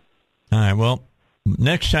way. All right. Well,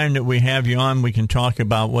 next time that we have you on, we can talk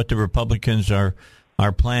about what the Republicans are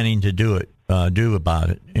planning to do about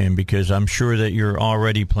it, and because I'm sure that you're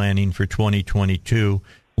already planning for 2022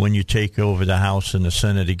 when you take over the House and the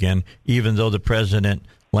Senate again, even though the president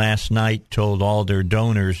last night told all their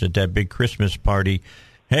donors at that big Christmas party,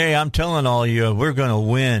 hey, I'm telling all you, we're going to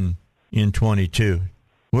win in 22.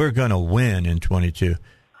 We're going to win in 22.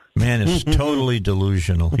 Man, it's totally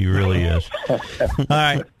delusional. He really is. All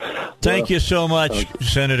right. Thank you so much,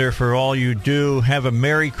 Senator, for all you do. Have a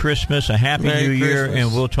Merry Christmas, a Happy New Year,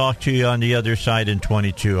 and we'll talk to you on the other side in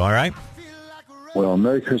 22, all right? Well,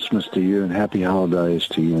 Merry Christmas to you and Happy Holidays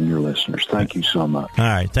to you and your listeners. Thank you so much. All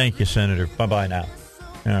right. Thank you, Senator. Bye-bye now.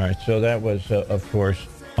 All right. So that was, of course,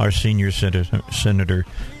 our senior Senator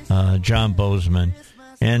John Bozeman.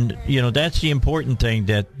 And, you know, that's the important thing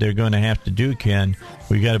that they're going to have to do, Ken.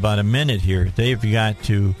 We've got about a minute here. They've got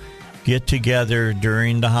to get together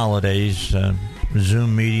during the holidays,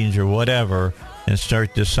 Zoom meetings or whatever, and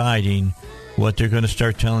start deciding what they're going to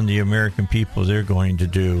start telling the American people they're going to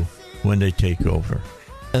do when they take over.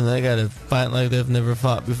 And they got to fight like they've never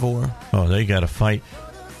fought before. Oh, they got to fight.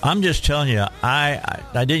 I'm just telling you, I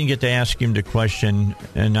didn't get to ask him the question,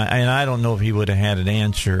 and I don't know if he would have had an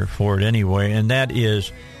answer for it anyway, and that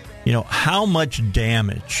is, you know, how much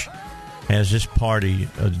damage has this party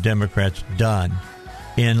of the Democrats done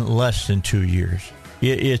in less than 2 years?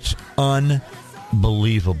 It's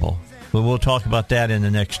unbelievable. But we'll talk about that in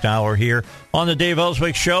the next hour here on the Dave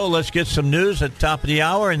Eslwick Show. Let's get some news at the top of the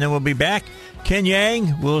hour, and then we'll be back. Ken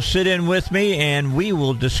Yang will sit in with me, and we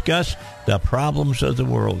will discuss the problems of the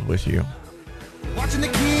world with you. Watching the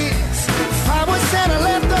kids, Papa Santa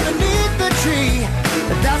left underneath the tree.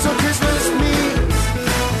 That's what Christmas means.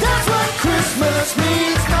 That's what Christmas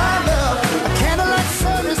means. My love, a candlelight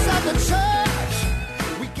service at the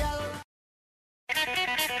church. We got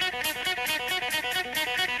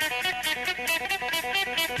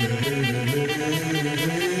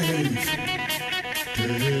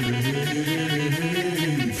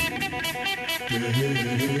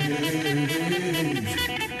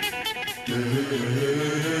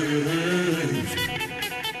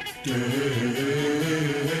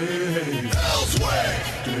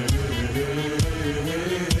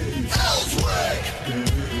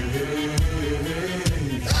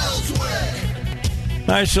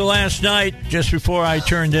All right, so last night, just before I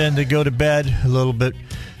turned in to go to bed a little bit,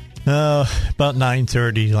 about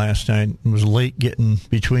 9:30 last night, it was late getting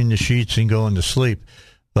between the sheets and going to sleep.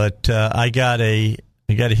 But I got a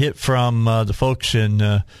hit from the folks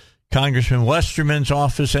in Congressman Westerman's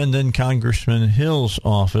office and then Congressman Hill's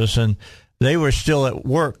office, and they were still at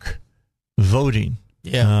work voting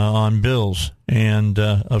on bills. And,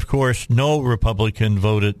 of course, no Republican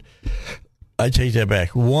voted. I take that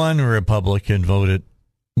back. One Republican voted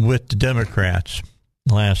with the Democrats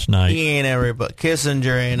last night. He ain't a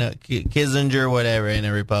Kissinger, whatever, ain't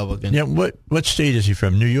a Republican. Yeah, what state is he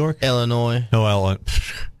from? New York? Illinois. No,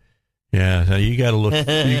 Yeah, so you got to look.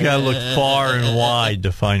 You got to look far and wide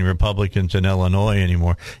to find Republicans in Illinois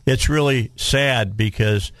anymore. It's really sad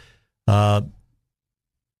because,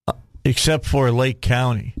 except for Lake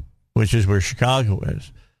County, which is where Chicago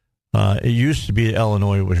is, it used to be that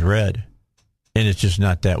Illinois was red, and it's just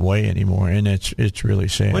not that way anymore. And it's really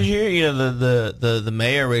sad. Well, the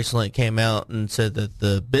mayor recently came out and said that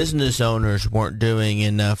the business owners weren't doing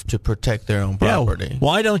enough to protect their own property. Yeah,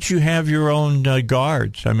 why don't you have your own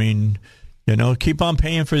guards? I mean, keep on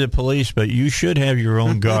paying for the police, but you should have your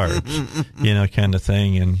own guards, kind of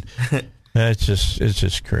thing. And it's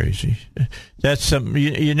just crazy. That's something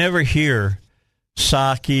you never hear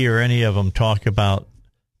Psaki or any of them talk about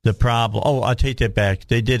the problem. Oh, I'll take that back.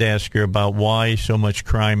 They did ask her about why so much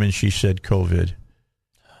crime, and she said COVID.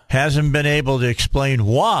 Hasn't been able to explain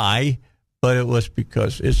why, but it's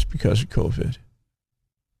because of COVID.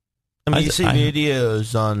 I mean, you see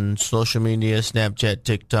videos on social media, Snapchat,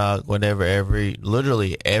 TikTok, whatever,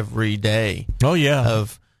 literally every day. Oh, yeah.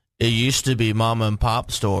 It used to be mom and pop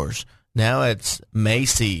stores. Now it's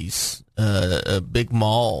Macy's, big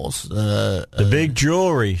malls. The big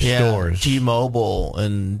jewelry stores. T-Mobile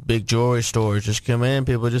and big jewelry stores just come in.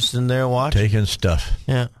 People just in there watching. Taking stuff.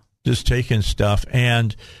 Yeah. Just taking stuff.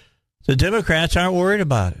 And the Democrats aren't worried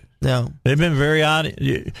about it. No. They've been very odd.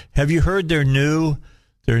 Have you heard their new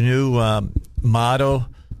motto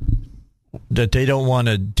that they don't want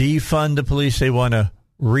to defund the police, they want to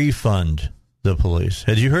refund the police?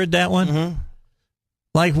 Had you heard that one? Mm-hmm.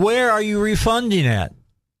 Like, where are you refunding at?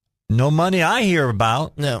 No money I hear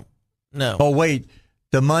about. No. Oh, wait,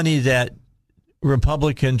 the money that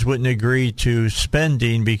Republicans wouldn't agree to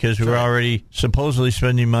spending because we're already supposedly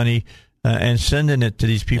spending money and sending it to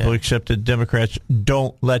these people, except the Democrats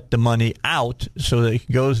don't let the money out so that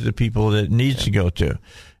it goes to the people that it needs to go to.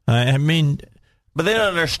 I mean, but they don't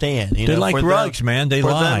understand. They're like rugs, man. They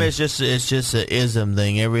lie. For them, it's just an ism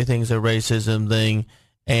thing. Everything's a racism thing,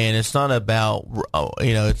 and it's not about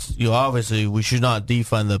obviously we should not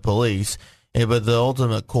defund the police. But the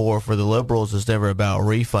ultimate core for the liberals is never about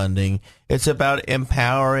refunding. It's about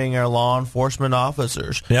empowering our law enforcement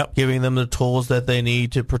officers, giving them the tools that they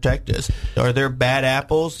need to protect us. Are there bad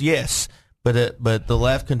apples? Yes. But the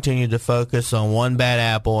left continued to focus on one bad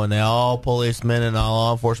apple, and all policemen and all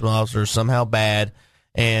law enforcement officers are somehow bad,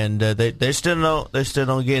 and they still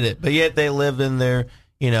don't get it. But yet they live in their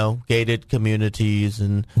gated communities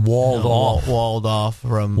and walled off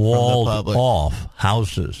from the public. Off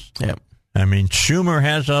houses. Yeah. I mean, Schumer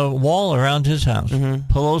has a wall around his house. Mm-hmm.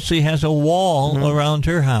 Pelosi has a wall around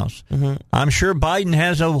her house. Mm-hmm. I'm sure Biden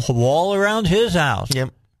has a wall around his house. Yep.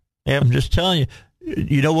 I'm just telling you.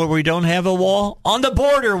 You know where we don't have a wall? On the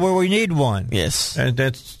border where we need one. Yes. And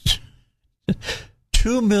that's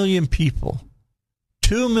 2 million people.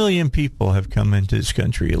 2 million people have come into this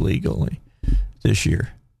country illegally this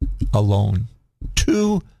year alone.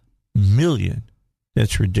 2 million.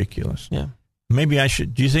 That's ridiculous. Yeah. Maybe I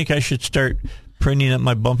should. Do you think I should start printing up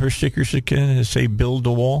my bumper stickers again and say "Build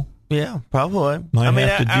a Wall"? Yeah, probably. Might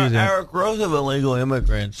have to do that. Our growth of illegal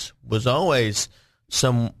immigrants was always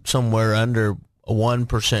somewhere under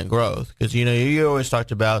 1% growth because you always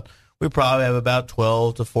talked about we probably have about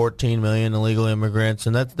 12 to 14 million illegal immigrants,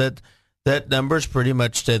 and that number's pretty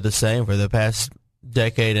much stayed the same for the past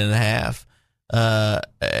decade and a half.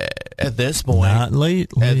 At this point, not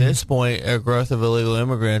lately. At this point, our growth of illegal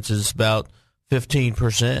immigrants is about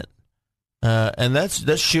 15%, and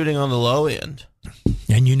that's shooting on the low end.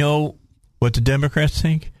 And you know what the Democrats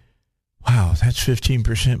think? Wow, that's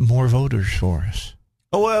 15% more voters for us.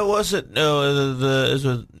 Oh, well, was it is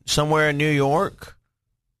it somewhere in New York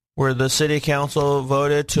where the city council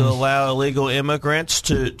voted to allow illegal immigrants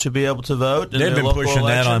to be able to vote? They've been pushing elections?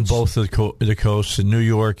 That on both the coasts, in New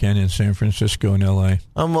York and in San Francisco and L.A.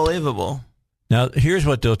 Unbelievable. Now, here's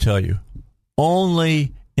what they'll tell you.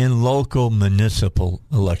 Only in local municipal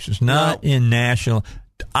elections, not in national.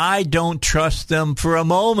 I don't trust them for a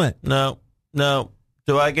moment. No.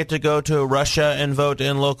 Do I get to go to Russia and vote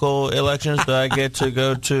in local elections? Do I get to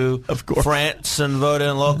go to France and vote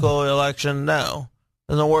in local election? No.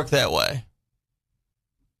 Doesn't work that way.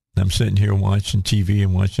 I'm sitting here watching TV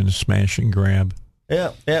and watching a smash and grab.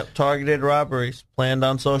 Yep. Targeted robberies planned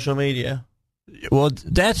on social media. Well,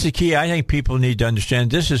 that's the key. I think people need to understand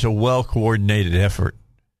this is a well-coordinated effort.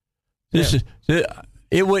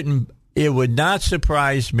 It would not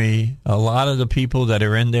surprise me. A lot of the people that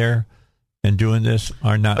are in there and doing this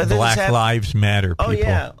are not Black Lives Matter people. Oh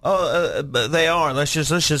yeah. But they are. Let's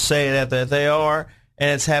just say that they are, and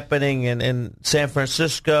it's happening in San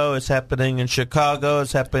Francisco. It's happening in Chicago.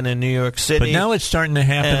 It's happening in New York City. But now it's starting to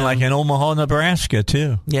happen like in Omaha, Nebraska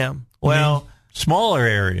too. Yeah. Well, smaller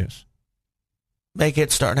areas. make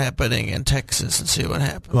it start happening in Texas and see what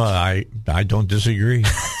happens. Well, I don't disagree.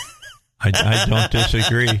 I don't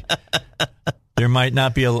disagree. There might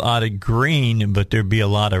not be a lot of green, but there'd be a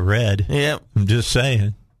lot of red. Yep. I'm just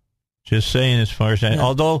saying. Just saying as far as that. Yeah.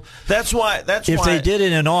 Although, that's why they did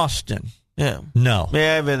it in Austin. Yeah. No.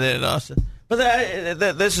 Yeah, I did it in Austin.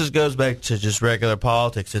 But this goes back to just regular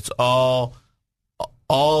politics. It's all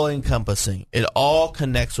encompassing. It all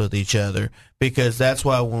connects with each other, because that's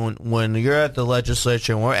why when you're at the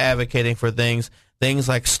legislature and we're advocating for things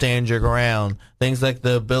like stand your ground, things like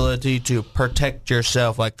the ability to protect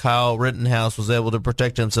yourself, like Kyle Rittenhouse was able to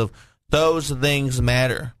protect himself, those things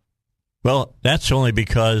matter. Well, that's only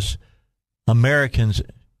because Americans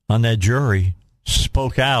on that jury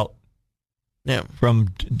spoke out from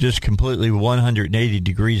just completely 180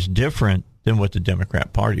 degrees different than what the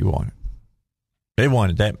Democrat Party wanted. They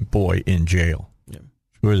wanted that boy in jail. Yeah.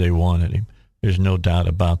 Sure, they wanted him. There's no doubt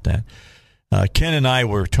about that. Ken and I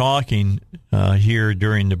were talking here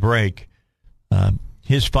during the break.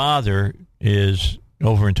 His father is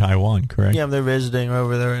over in Taiwan, correct? Yeah, they're visiting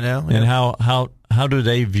over there right now. And how do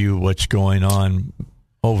they view what's going on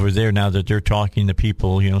over there now that they're talking to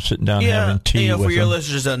people, sitting down having tea with them? For your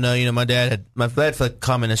listeners that don't know, my dad fled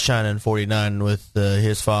communist China in '49 with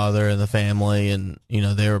his father and the family, and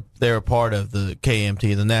they were part of the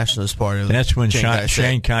KMT, the Nationalist Party. That's when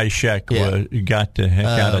Chiang Kai-shek got the heck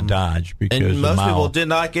out of Dodge, because and most Mao. People did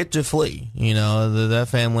not get to flee. That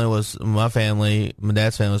family was my family. My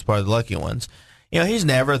dad's family was part of the lucky ones. He's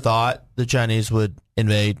never thought the Chinese would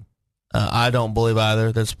invade. I don't believe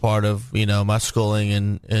either. That's part of my schooling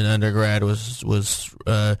in undergrad was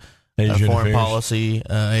foreign affairs. Policy,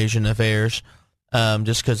 Asian affairs,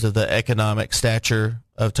 just because of the economic stature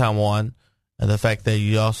of Taiwan and the fact that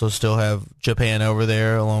you also still have Japan over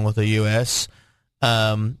there along with the U.S.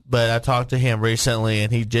 But I talked to him recently,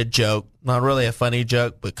 and he did joke, not really a funny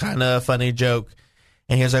joke, but kind of a funny joke.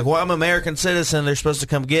 And he was like, "Well, I'm an American citizen. They're supposed to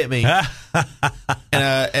come get me." and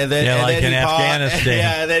then like in Afghanistan.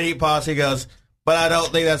 Yeah, and then he paused. He goes, "But I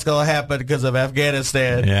don't think that's going to happen because of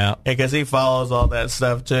Afghanistan." Yeah, because he follows all that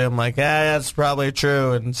stuff too. I'm like, that's probably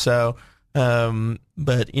true. And so,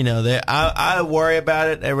 but I worry about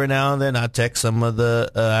it every now and then. I text some of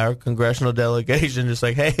our congressional delegation, just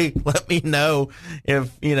like, "Hey, let me know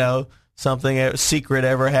if something secret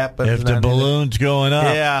ever happens." If the balloon's going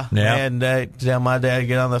up. Yeah. And tell my dad to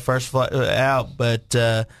get on the first flight out. But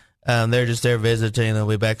they're just there visiting. They'll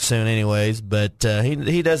be back soon anyways. But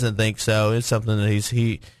he doesn't think so. It's something that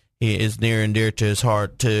he is near and dear to his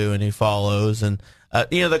heart, too, and he follows. And,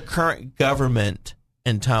 the current government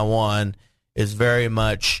in Taiwan is very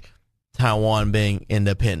much Taiwan being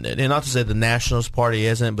independent. And not to say the Nationalist Party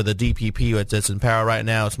isn't, but the DPP that's in power right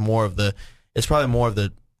now, it's probably more of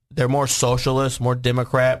the they're more socialist, more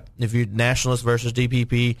Democrat. If you're nationalist versus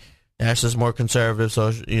DPP, nationalist more conservative,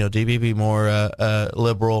 DPP more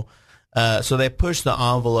liberal. So they push the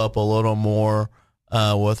envelope a little more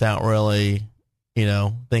without really,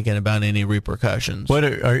 thinking about any repercussions. What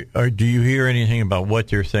do you hear anything about what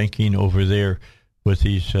they're thinking over there with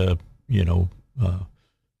these,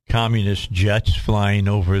 communist jets flying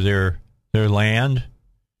over their land?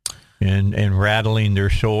 And rattling their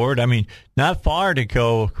sword. I mean, not far to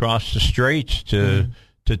go across the straits to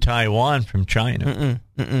Taiwan from China.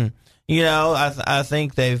 I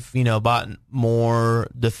think they've bought more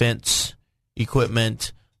defense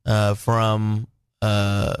equipment from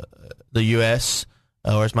the U.S.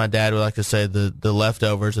 Or as my dad would like to say, the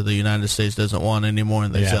leftovers of the United States doesn't want anymore,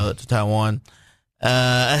 and they sell it to Taiwan.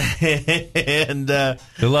 And the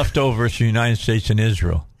leftovers from the United States and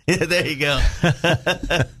Israel. Yeah, there you go.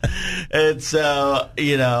 And so,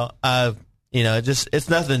 it's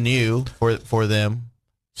nothing new for them.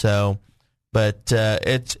 So, but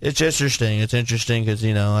it's interesting. It's interesting because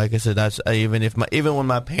like I said, that's even when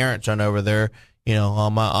my parents aren't over there, all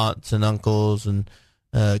my aunts and uncles and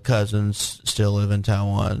cousins still live in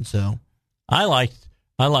Taiwan. So, I like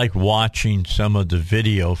watching some of the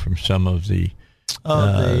video from some of the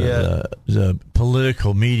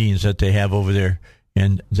political meetings that they have over there.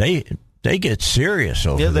 And they get serious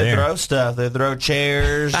over there. Yeah, they throw stuff. They throw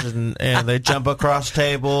chairs and they jump across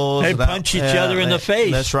tables. They punch each other in the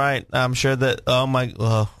face. That's right. I'm sure that.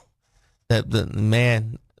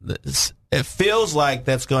 It feels like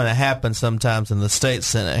that's going to happen sometimes in the state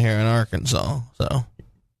senate here in Arkansas. So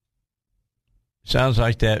sounds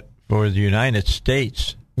like that for the United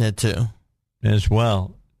States. Yeah, too, as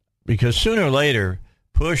well, because sooner or later,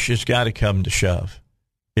 push has got to come to shove.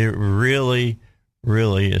 It really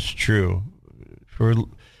is true.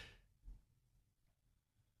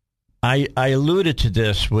 I alluded to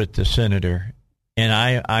this with the senator And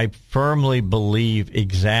I firmly believe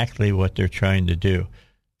exactly what they're trying to do.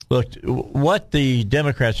 Look, what the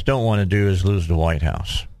Democrats don't want to do is lose the White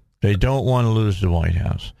House. They don't want to lose the White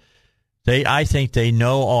House. I think they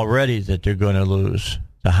know already that they're going to lose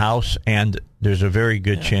the House, and there's a very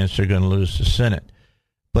good chance they're going to lose the Senate.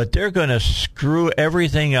 But they're going to screw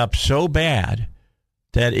everything up so bad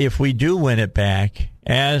that if we do win it back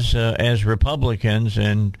as Republicans,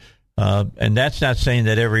 and that's not saying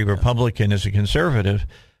that every Republican is a conservative,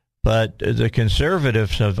 but the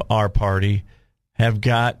conservatives of our party have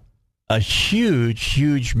got a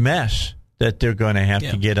huge mess that they're going to have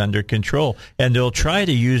to get under control. And they'll try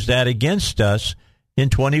to use that against us in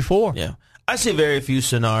 24. Yeah. I see very few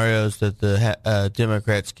scenarios that the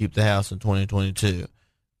Democrats keep the House in 2022.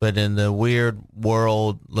 But in the weird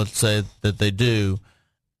world, let's say that they do,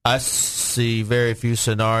 I see very few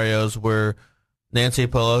scenarios where Nancy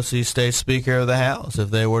Pelosi stays Speaker of the House if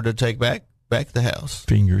they were to take back the House.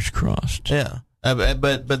 Fingers crossed. Yeah.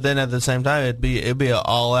 But then at the same time, it'd be an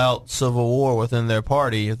all-out civil war within their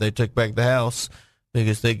party if they took back the House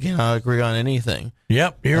because they cannot agree on anything.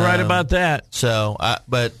 Yep, you're right about that. So, I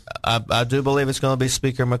do believe it's going to be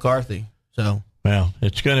Speaker McCarthy. So, well,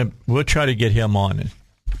 we'll try to get him on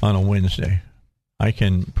a Wednesday. I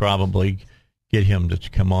can probably get him to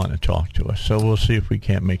come on and talk to us. So we'll see if we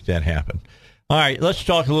can't make that happen. All right, let's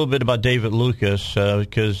talk a little bit about David Lucas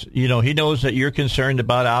because, he knows that you're concerned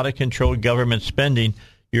about out-of-control government spending.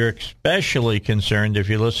 You're especially concerned if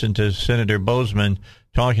you listen to Senator Bozeman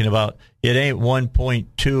talking about it ain't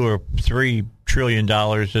 $1.2 or $3 trillion.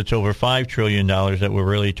 It's over $5 trillion that we're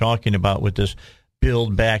really talking about with this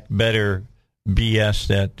Build Back Better BS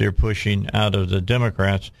that they're pushing out of the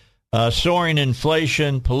Democrats. Soaring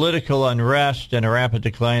inflation, political unrest, and a rapid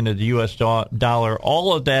decline of the U.S. dollar,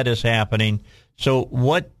 all of that is happening. So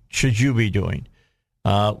what should you be doing?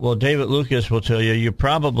 Well, David Lucas will tell you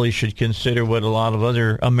probably should consider what a lot of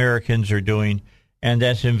other Americans are doing, and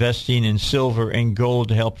that's investing in silver and gold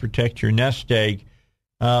to help protect your nest egg.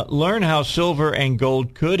 Learn how silver and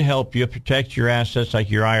gold could help you protect your assets like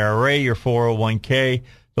your IRA, your 401k,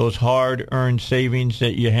 those hard-earned savings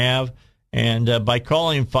that you have. And by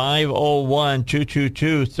calling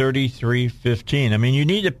 501-222-3315. I mean, you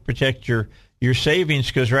need to protect your savings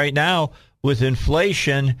because right now, with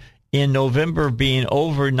inflation in November being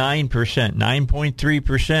over 9%,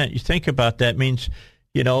 9.3%, you think about that means,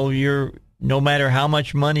 you're no matter how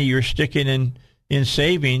much money you're sticking in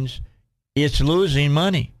savings, it's losing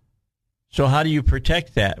money. So how do you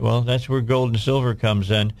protect that? Well, that's where gold and silver comes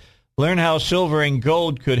in. Learn how silver and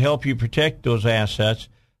gold could help you protect those assets.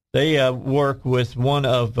 They work with one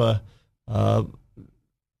of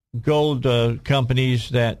gold companies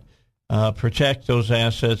that protect those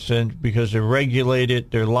assets, and because they're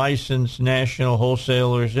regulated, they're licensed national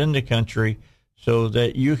wholesalers in the country so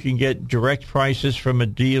that you can get direct prices from a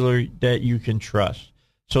dealer that you can trust.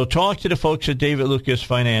 So talk to the folks at David Lucas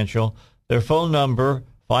Financial. Their phone number,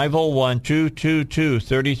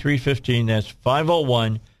 501-222-3315. That's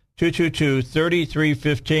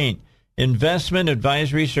 501-222-3315. Investment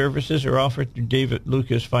advisory services are offered through David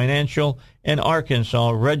Lucas Financial and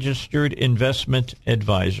Arkansas Registered Investment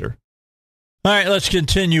Advisor. All right, let's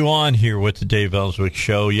continue on here with the Dave Eslwick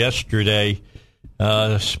Show. Yesterday,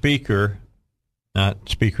 Speaker, not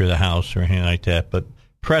Speaker of the House or anything like that, but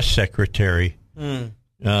Press Secretary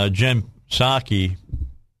Jen Psaki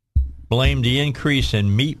blamed the increase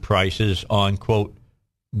in meat prices on, quote,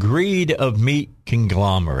 greed of meat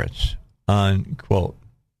conglomerates, unquote.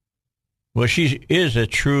 Well, she is a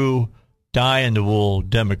true die-in-the-wool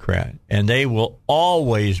Democrat, and they will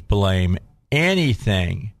always blame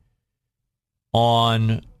anything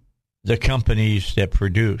on the companies that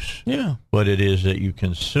produce what it is that you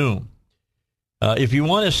consume. If you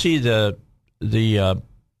want to see the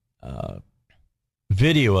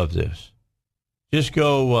video of this, just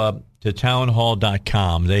go to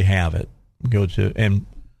townhall.com. They have it. Go to, and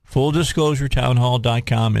full disclosure,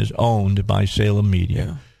 townhall.com is owned by Salem Media.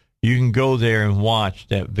 Yeah. You can go there and watch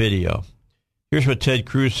that video. Here's what Ted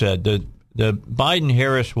Cruz said. The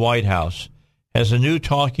Biden-Harris White House has a new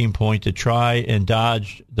talking point to try and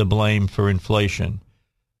dodge the blame for inflation.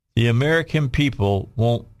 The American people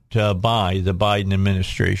won't buy the Biden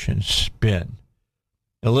administration's spin.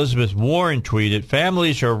 Elizabeth Warren tweeted,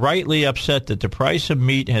 families are rightly upset that the price of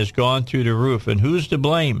meat has gone through the roof. And who's to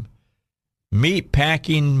blame? Meat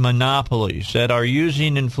packing monopolies that are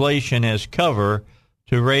using inflation as cover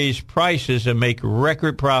to raise prices and make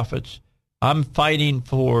record profits. I'm fighting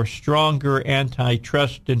for stronger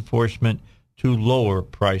antitrust enforcement to lower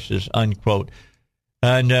prices, unquote.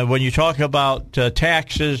 And when you talk about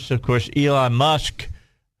taxes, of course, Elon Musk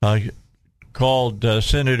called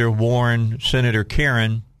Senator Warren, Senator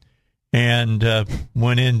Karen, and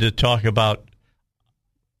went in to talk about,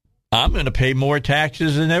 I'm going to pay more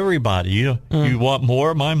taxes than everybody. You want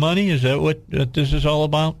more of my money? Is that what this is all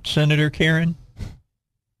about, Senator Karen?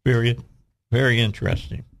 Very, very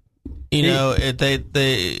interesting. You know,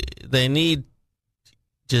 they need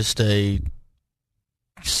just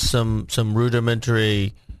some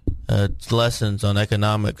rudimentary lessons on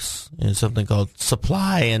economics and something called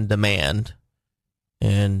supply and demand.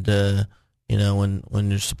 And you know, when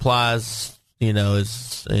your supplies, you know,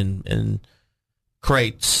 is in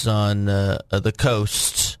crates on the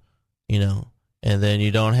coast, you know, and then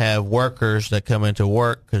you don't have workers that come into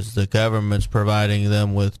work because the government's providing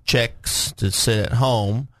them with checks to sit at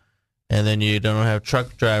home, and then you don't have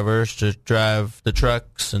truck drivers to drive the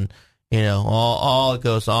trucks, and you know, all it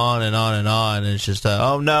goes on and on and on. And it's just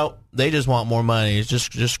oh no, they just want more money. It's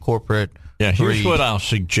just corporate. Yeah, here's greed. what I'll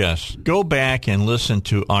suggest: go back and listen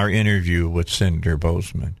to our interview with Senator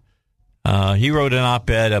Bozeman. He wrote an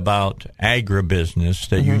op-ed about agribusiness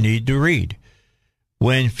that you need to read.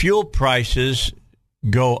 When fuel prices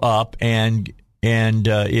go up and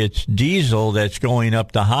it's diesel that's going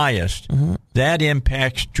up the highest, that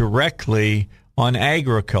impacts directly on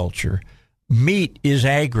agriculture. Meat is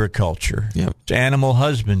agriculture. Yep. It's animal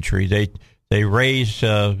husbandry. They raise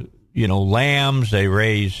lambs. They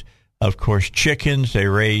raise, of course, chickens. They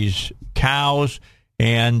raise cows,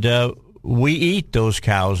 and we eat those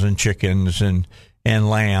cows and chickens and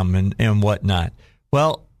lamb and whatnot.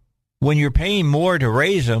 Well, when you're paying more to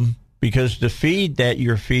raise them because the feed that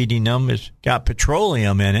you're feeding them has got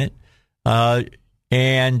petroleum in it,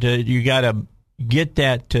 and you got to get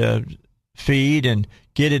that feed and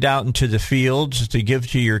get it out into the fields to give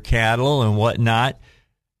to your cattle and whatnot.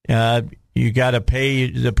 You got to pay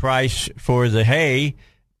the price for the hay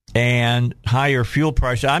and higher fuel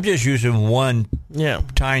prices. I'm just using one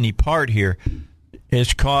tiny part here.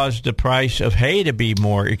 It's caused the price of hay to be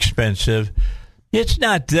more expensive. It's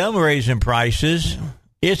not them raising prices.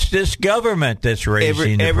 It's this government that's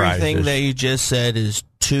raising the prices. Everything that you just said is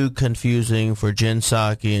too confusing for Jen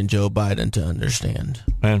Psaki and Joe Biden to understand.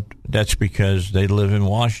 And that's because they live in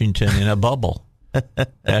Washington in a bubble.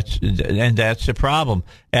 That's the problem.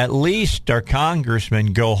 At least our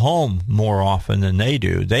congressmen go home more often than they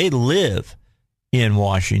do. They live in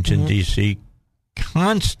Washington, D.C.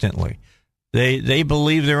 constantly. They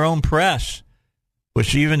believe their own press,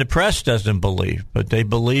 which even the press doesn't believe. But they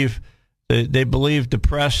believe the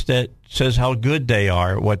press that says how good they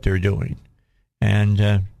are at what they're doing.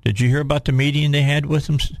 And did you hear about the meeting they had with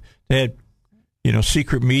them? They had,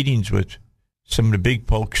 secret meetings with some of the big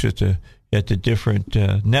folks at the different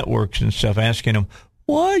networks and stuff, asking them,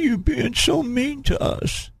 why are you being so mean to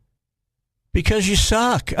us? Because you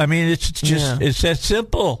suck. I mean, it's just it's that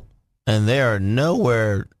simple. And they are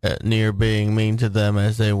nowhere near being mean to them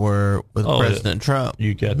as they were with President Trump.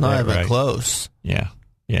 You get not that even right. Close. Yeah.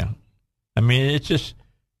 I mean, it's just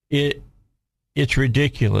it's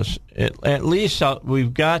ridiculous. At least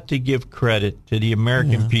we've got to give credit to the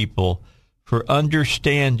American people for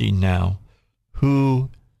understanding now who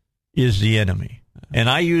is the enemy. And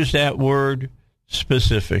I use that word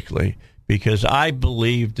specifically because I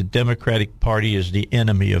believe the Democratic Party is the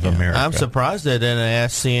enemy of America. I'm surprised they didn't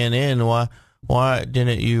ask CNN why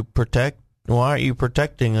aren't you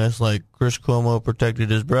protecting us like Chris Cuomo protected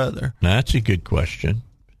his brother? That's a good question.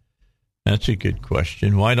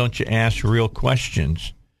 Why don't you ask real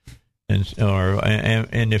questions? And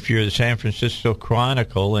if you're the San Francisco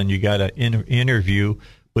Chronicle and you got an interview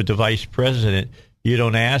with the vice president, you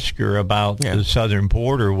don't ask her about the southern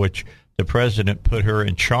border, which the president put her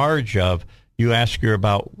in charge of. You ask her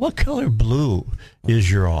about what color blue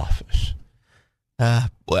is your office.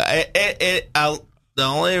 The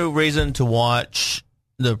only reason to watch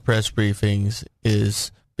the press briefings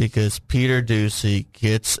is because Peter Doocy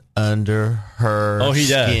gets under her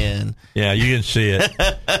skin. Does. Yeah, you can see it.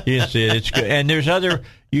 It's good. And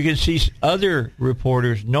you can see other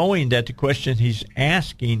reporters knowing that the question he's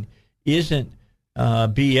asking isn't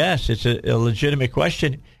BS. It's a legitimate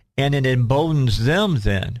question, and it emboldens them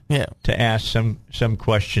then to ask some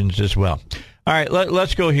questions as well. All right,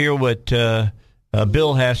 let's go hear what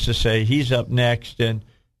Bill has to say. He's up next, and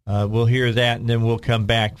we'll hear that, and then we'll come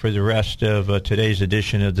back for the rest of today's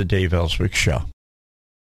edition of the Dave Eslwick Show.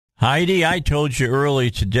 Heidi, I told you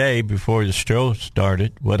early today before the show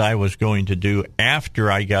started what I was going to do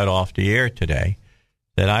after I got off the air today,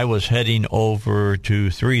 that I was heading over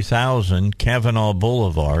to 3000 Kavanaugh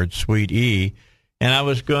Boulevard, Suite E, and I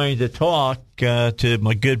was going to talk to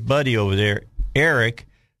my good buddy over there, Eric,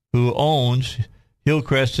 who owns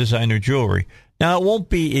Hillcrest Designer Jewelry. Now, it won't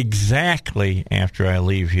be exactly after I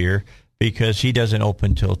leave here because he doesn't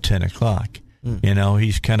open till 10 o'clock. You know,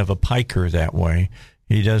 he's kind of a piker that way.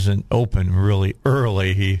 He doesn't open really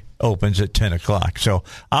early. He opens at 10 o'clock. So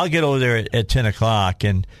I'll get over there at 10 o'clock,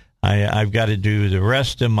 and I've got to do the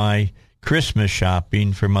rest of my Christmas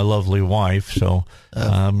shopping for my lovely wife. So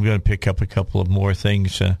I'm going to pick up a couple of more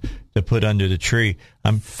things to put under the tree.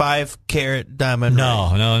 5-carat diamond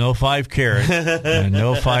ring. No 5 carat.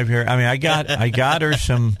 No 5 carat. I mean, I got her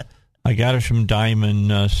some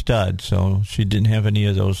diamond studs, so she didn't have any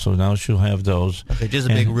of those, so now she'll have those. Okay, just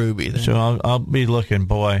a big ruby then. So I'll be looking,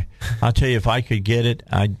 boy. I'll tell you, if I could get it,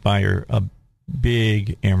 I'd buy her a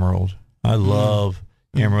big emerald. I love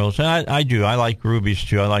emeralds, and I do. I like rubies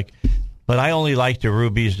too. But I only like the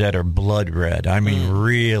rubies that are blood red. I mean,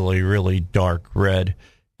 really, really dark red,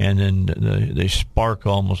 and then they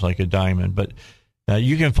sparkle almost like a diamond. But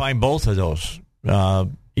you can find both of those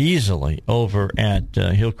easily over at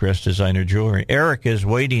Hillcrest Designer Jewelry. Eric is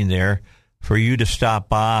waiting there for you to stop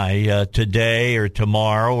by today or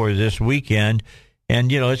tomorrow or this weekend. And,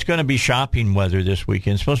 you know, it's going to be shopping weather this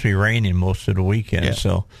weekend. It's supposed to be raining most of the weekend. Yeah.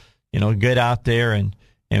 So, you know, get out there and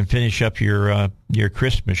finish up your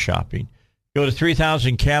Christmas shopping. Go to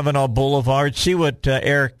 3000 Kavanaugh Boulevard. See what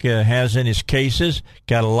Eric has in his cases.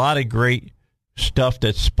 Got a lot of great stuff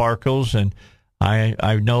that sparkles. And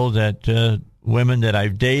I know that women that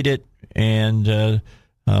I've dated and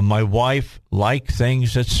my wife like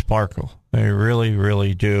things that sparkle. They really,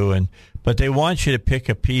 really do. But they want you to pick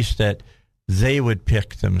a piece that they would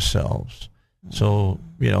pick themselves. So,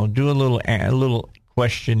 you know, do a little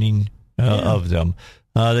questioning of them.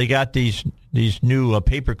 They got these new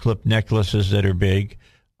paperclip necklaces that are big.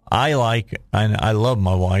 I love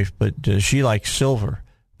my wife, but she likes silver,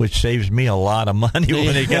 which saves me a lot of money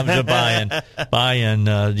when it comes to buying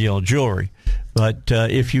jewelry. But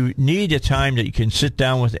if you need a time that you can sit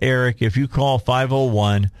down with Eric, if you call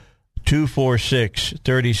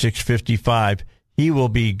 501-246-3655, he will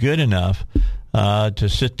be good enough to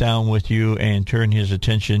sit down with you and turn his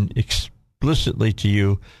attention explicitly to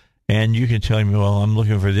you. And you can tell him, well, I'm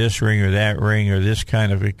looking for this ring or that ring or this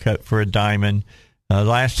kind of a cut for a diamond.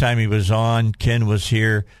 Last time he was on, Ken was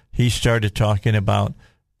here. He started talking about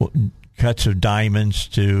cuts of diamonds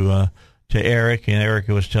to Eric, and Eric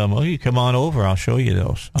was telling him, "Oh, you come on over. I'll show you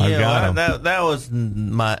those. I've got them." That was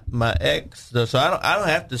my ex, though, so I don't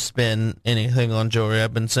have to spend anything on jewelry.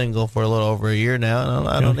 I've been single for a little over a year now, and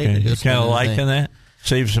I don't need to go spend kind of liking that.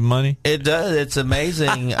 Save some money? It does. It's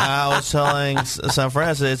amazing. I was telling some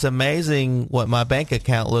friends, it's amazing what my bank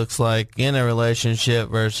account looks like in a relationship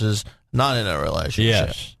versus not in a relationship.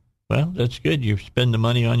 Yes. Well, that's good. You spend the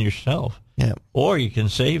money on yourself. Yeah. Or you can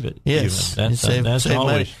save it. Yes. That's save always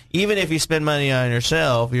money. Even if you spend money on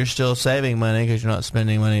yourself, you're still saving money because you're not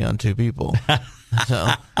spending money on two people. So,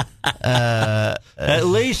 at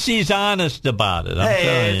least he's honest about it. I'm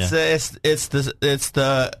telling you. It's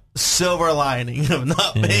the silver lining of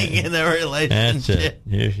not being in a relationship.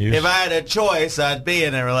 That's it. If I had a choice, I'd be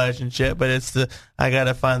in a relationship, but I got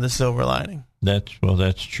to find the silver lining. That's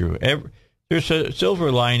true. There's a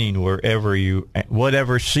silver lining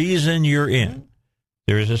whatever season you're in.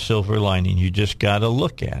 There's a silver lining. You just got to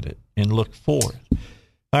look at it and look for it.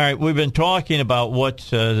 All right, we've been talking about what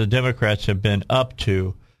the Democrats have been up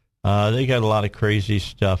to. They got a lot of crazy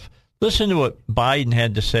stuff. Listen to what Biden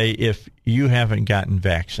had to say if you haven't gotten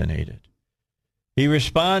vaccinated. He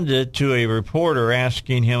responded to a reporter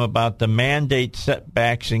asking him about the mandate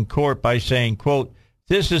setbacks in court by saying, quote,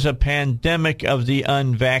 "This is a pandemic of the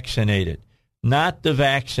unvaccinated, not the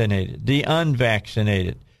vaccinated, the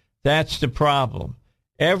unvaccinated. That's the problem.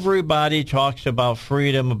 Everybody talks about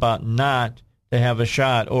freedom, about not to have a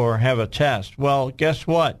shot or have a test. Well, guess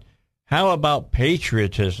what? How about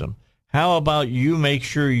patriotism? How about you make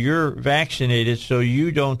sure you're vaccinated so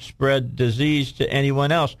you don't spread disease to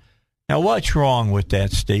anyone else?" Now, what's wrong with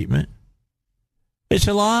that statement? It's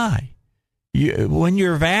a lie. When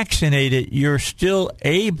you're vaccinated, you're still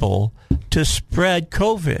able to spread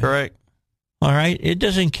COVID. Correct. All right? It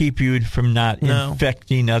doesn't keep you from not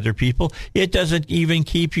infecting other people. It doesn't even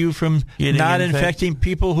keep you from not infecting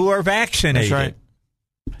people who are vaccinated.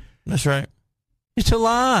 That's right. It's a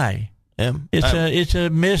lie. Yeah. It's a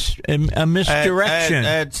misdirection. I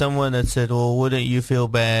had someone that said, "Well, wouldn't you feel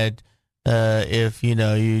bad if you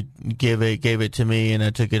gave it to me and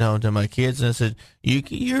I took it home to my kids?" And I said, "You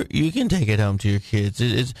can take it home to your kids.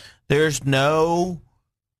 There's no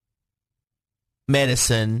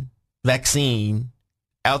vaccine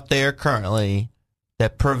out there currently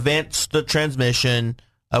that prevents the transmission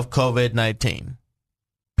of COVID-19.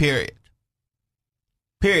 Period.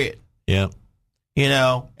 Yeah.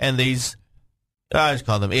 And these I just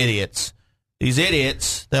call them idiots. These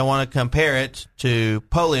idiots that want to compare it to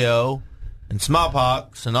polio and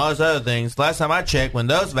smallpox and all those other things. Last time I checked, when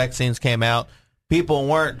those vaccines came out, people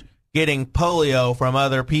weren't getting polio from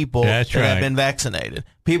other people that had been vaccinated.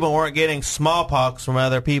 People weren't getting smallpox from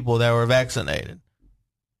other people that were vaccinated.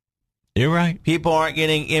 You're right. People aren't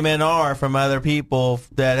getting MNR from other people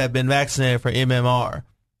that have been vaccinated for MMR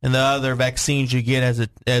and the other vaccines you get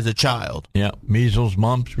as a child. Yeah, measles,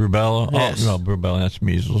 mumps, rubella. Yes. Oh, no, rubella, that's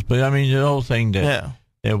measles. But, I mean, the whole thing that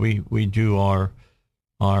we do our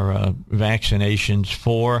vaccinations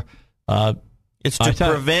for. It's to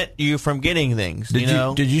prevent you from getting things,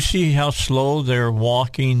 Did you see how slow they're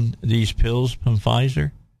walking these pills from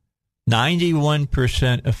Pfizer?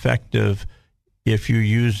 91% effective if you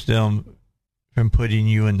use them from putting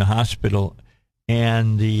you in the hospital,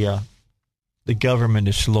 and the government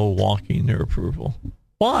is slow walking their approval.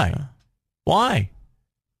 Why? Why?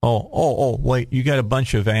 Oh, wait, you got a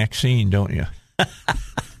bunch of vaccine, don't you?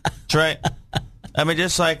 That's right. I mean,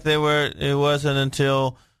 just like it wasn't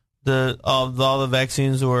until all the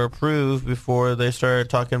vaccines were approved before they started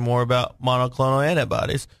talking more about monoclonal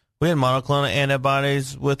antibodies. We had monoclonal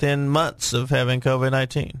antibodies within months of having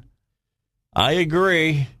COVID-19. I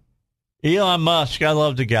agree. Elon Musk, I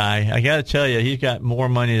love the guy. I got to tell you, he's got more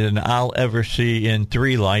money than I'll ever see in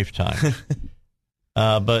 3 lifetimes.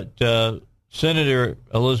 But Senator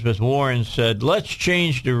Elizabeth Warren said, let's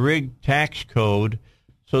change the rigged tax code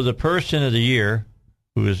so the person of the year,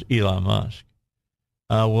 who is Elon Musk,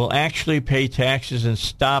 will actually pay taxes and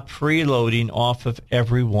stop freeloading off of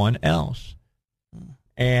everyone else.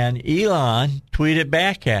 And Elon tweeted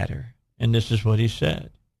back at her, and this is what he said.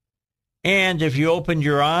 And if you opened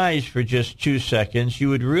your eyes for just 2 seconds, you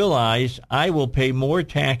would realize I will pay more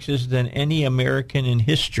taxes than any American in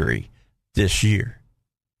history this year.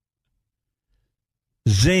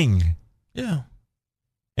 Zing. Yeah.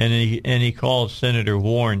 And he called Senator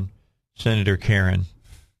Warren Senator Karen.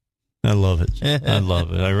 I love it. I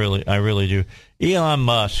love it. I really do. Elon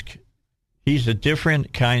Musk, he's a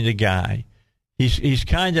different kind of guy. He's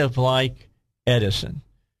kind of like Edison.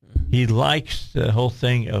 He likes the whole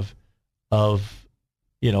thing of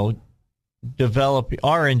developing.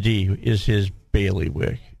 R&D is his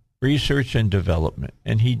bailiwick, research and development,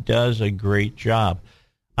 and he does a great job.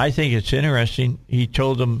 I think it's interesting. He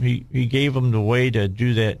told them he gave them the way to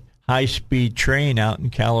do that high-speed train out in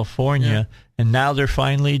California, and now they're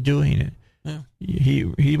finally doing it. Yeah.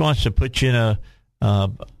 He wants to put you in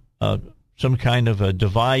some kind of a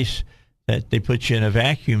device that they put you in a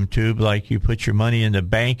vacuum tube, like you put your money in the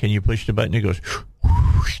bank and you push the button, it goes.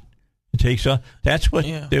 It takes off. That's what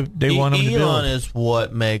they want them to build. Elon is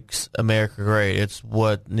what makes America great. It's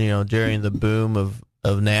what, during the boom of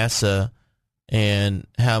NASA and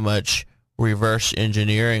how much reverse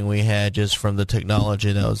engineering we had just from the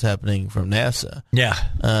technology that was happening from NASA. Yeah.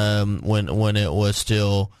 When it was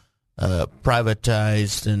still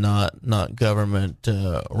privatized and not government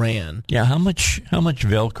ran. Yeah. How much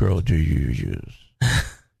Velcro do you use?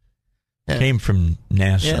 Came from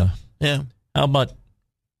NASA. Yeah. How about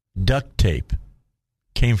duct tape?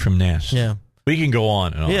 Came from NASA. Yeah. We can go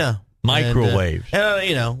on and on. Yeah. Microwaves.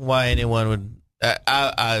 And, why anyone would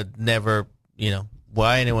I never,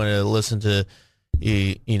 why anyone would listen to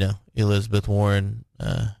Elizabeth Warren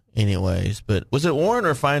anyways. But was it Warren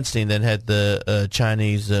or Feinstein that had the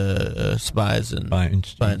Chinese spies in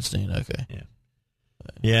Feinstein? Okay. Yeah.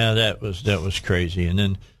 Yeah, that was crazy. And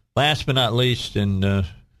then last but not least, and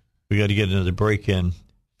we got to get another break in,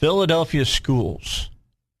 Philadelphia schools.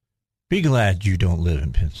 Be glad you don't live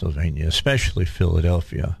in Pennsylvania, especially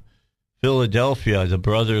Philadelphia. Philadelphia, the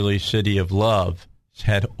brotherly city of love, has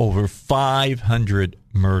had over 500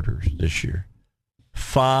 murders this year.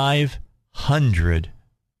 500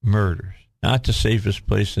 murders. Not the safest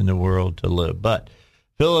place in the world to live. But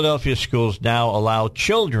Philadelphia schools now allow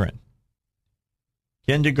children,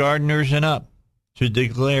 kindergartners and up, to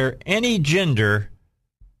declare any gender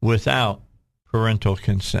without parental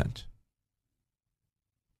consent.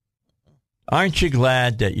 Aren't you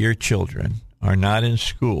glad that your children are not in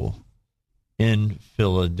school in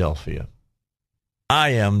Philadelphia? I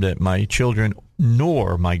am that my children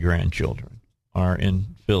nor my grandchildren are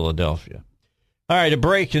in Philadelphia. All right, a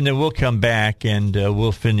break, and then we'll come back, and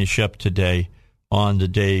we'll finish up today on the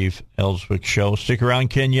Dave Eslwick Show. Stick around.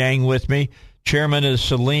 Ken Yang with me, chairman of the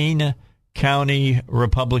Saline County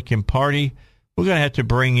Republican Party. We're going to have to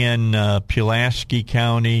bring in Pulaski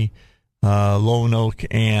County, Lone Oak,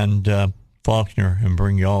 and Faulkner, and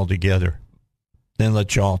bring you all together. Then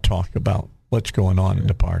let you all talk about what's going on in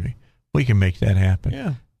the party. We can make that happen.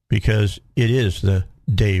 Yeah. Because it is the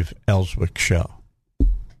Dave Eslwick Show.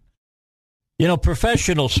 You know,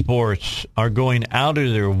 professional sports are going out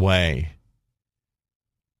of their way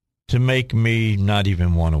to make me not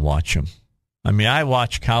even want to watch them. I mean, I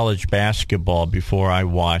watched college basketball before I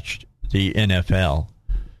watched the NFL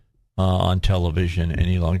on television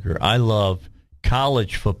any longer. I love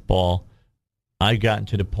college football. I've gotten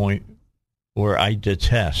to the point where I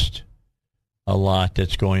detest a lot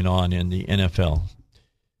that's going on in the NFL.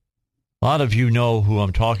 A lot of you know who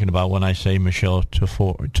I'm talking about when I say Michelle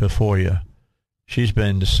Tafoya. She's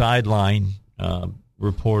been the sideline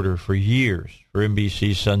reporter for years for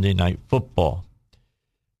NBC Sunday Night Football.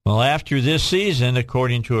 Well, after this season,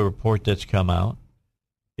 according to a report that's come out,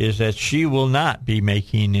 is that she will not be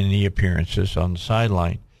making any appearances on the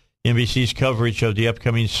sideline. NBC's coverage of the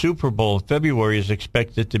upcoming Super Bowl in February is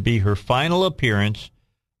expected to be her final appearance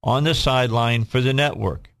on the sideline for the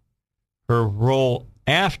network. Her role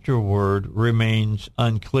afterward remains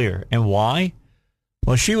unclear. And why?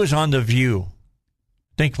 Well, she was on The View,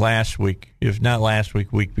 I think last week, if not last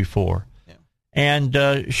week, week before. Yeah.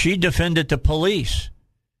 And she defended the police.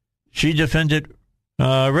 She defended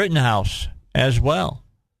Rittenhouse as well.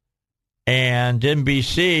 And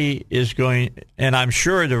NBC is going, and I'm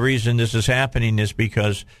sure the reason this is happening is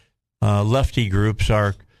because lefty groups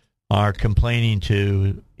are complaining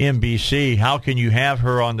to NBC, how can you have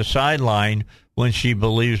her on the sideline when she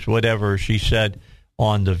believes whatever she said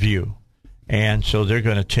on The View? And so they're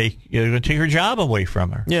going to take her job away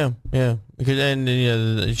from her. Yeah.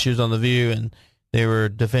 Because she was on The View, and they were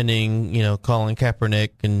defending, Colin Kaepernick,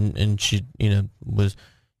 and she, was,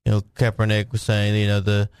 Kaepernick was saying,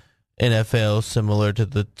 the NFL is similar to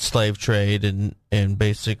the slave trade, and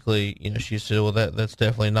basically, she said, well, that's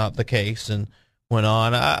definitely not the case, and went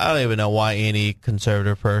on. I don't even know why any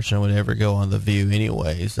conservative person would ever go on The View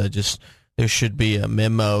anyways. There should be a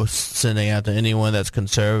memo sending out to anyone that's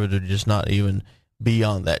conservative, just not even be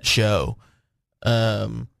on that show.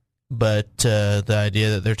 But the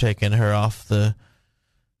idea that they're taking her off the,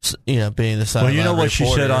 being the sideline. Well, you know what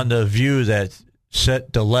reporter. She said on The View that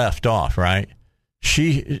set the left off, right?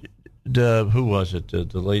 Who was it?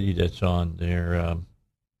 The lady that's on there.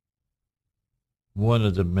 One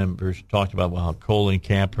of the members talked about how Colin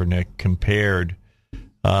Kaepernick compared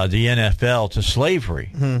the NFL to slavery.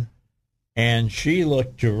 Mm-hmm. And she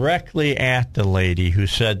looked directly at the lady who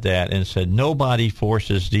said that and said, nobody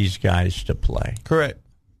forces these guys to play. Correct.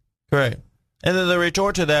 And then the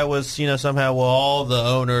retort to that was, somehow, well, all the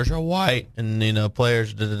owners are white and,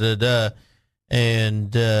 players,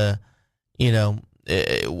 And, the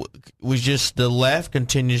left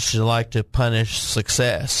continues to like to punish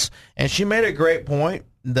success. And she made a great point,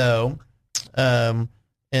 though. Tafoya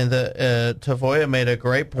made a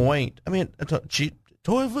great point. I mean,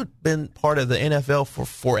 Tafoya's been part of the NFL for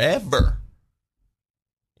forever.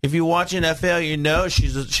 If you watch NFL,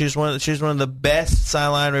 she's one of the best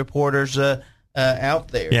sideline reporters out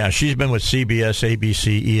there. Yeah, she's been with CBS,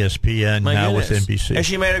 ABC, ESPN, now with NBC. And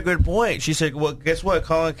she made a good point. She said, well, guess what?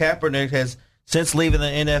 Colin Kaepernick has, since leaving the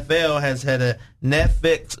NFL, has had a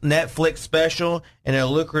Netflix special and a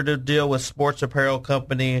lucrative deal with sports apparel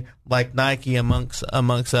company like Nike, amongst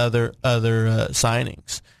other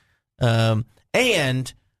signings.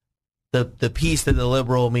 And the piece that the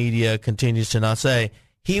liberal media continues to not say,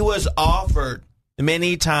 he was offered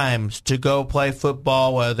many times to go play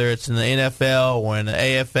football, whether it's in the NFL or in the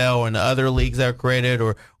AFL or in the other leagues that are created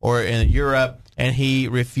or in Europe, and he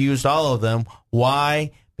refused all of them.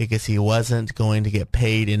 Why? Because he wasn't going to get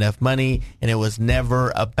paid enough money, and it was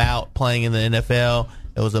never about playing in the NFL.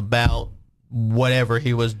 It was about whatever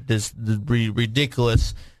he was, this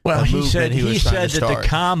ridiculous movement he was trying to start. That the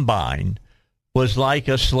combine was like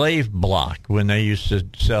a slave block when they used to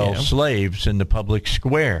sell slaves in the public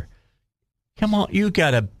square. Come on, you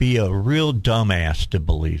got to be a real dumbass to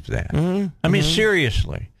believe that. Mm-hmm. I mean,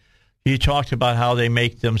 seriously. He talked about how they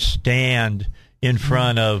make them stand in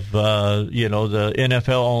front of, the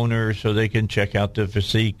NFL owners so they can check out the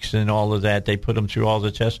physiques and all of that. They put them through all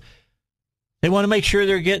the tests. They want to make sure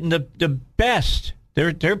they're getting the best.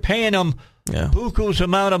 They're paying them buku's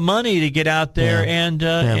amount of money to get out there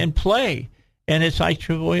and play. And it's like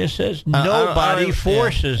Tafoya says, nobody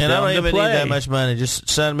forces them to play. And I don't even need that much money. Just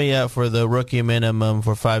sign me up for the rookie minimum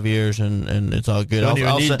for 5 years, and it's all good. You don't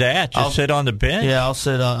even need that. Just sit on the bench. Yeah, I'll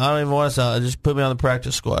sit on. I don't even want to sit. Just put me on the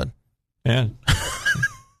practice squad. Yeah.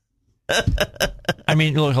 I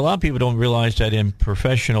mean, look, a lot of people don't realize that in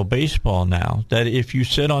professional baseball now, that if you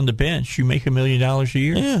sit on the bench, you make $1 million a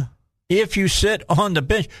year. Yeah. If you sit on the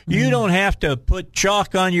bench, you don't have to put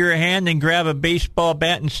chalk on your hand and grab a baseball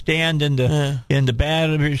bat and stand in the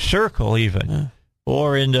batter's circle even,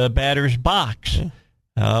 or in the batter's box.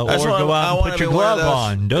 Or go out and put your glove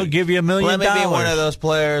on. They'll give you $1 million. Let me be one of those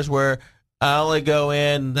players where I only go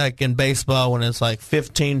in, like in baseball, when it's like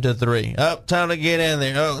 15-3. Oh, time to get in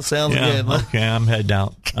there. Oh, sounds good. Okay, I'm heading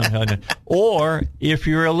out. Or if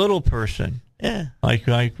you're a little person, like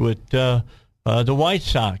with the White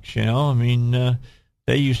Sox, I mean,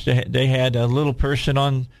 they had a little person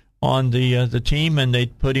on the team, and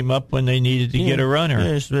they'd put him up when they needed to get a runner.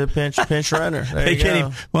 Yeah, just a pinch runner. There you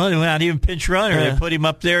go. Not even pinch runner. Yeah. They put him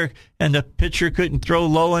up there, and the pitcher couldn't throw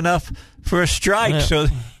low enough for a strike, so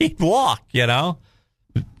he'd walk, Bill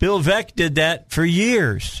Veeck did that for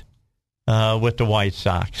years with the White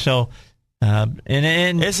Sox. So, and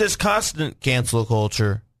it's this constant cancel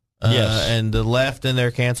culture. And the left in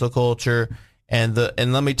their cancel culture. And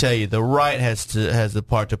let me tell you, the right has a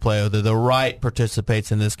part to play. The right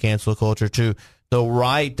participates in this cancel culture too. The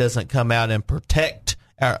right doesn't come out and protect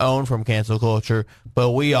our own from cancel culture,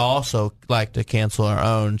 but we also like to cancel our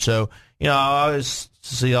own. So I always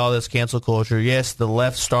see all this cancel culture. Yes, the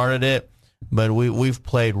left started it, but we've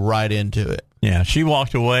played right into it. Yeah, she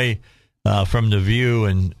walked away from The View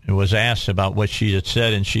and was asked about what she had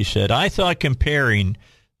said, and she said, "I thought comparing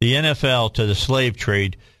the NFL to the slave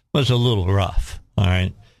trade was a little rough. All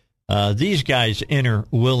right. These guys enter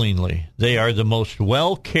willingly. They are the most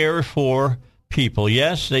well cared for people.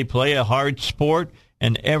 Yes, they play a hard sport,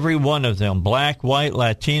 and every one of them, black, white,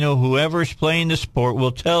 Latino, whoever's playing the sport,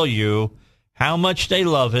 will tell you how much they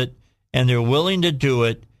love it, and they're willing to do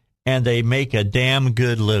it, and they make a damn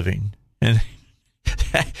good living." And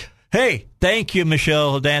hey, thank you,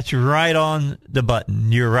 Michelle. That's right on the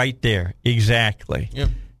button. You're right there. Exactly. Yep.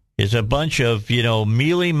 Is a bunch of,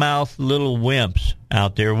 mealy-mouthed little wimps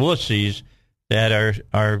out there, wussies, that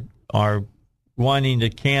are wanting to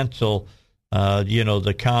cancel,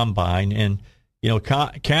 the combine. And,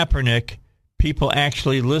 Kaepernick, people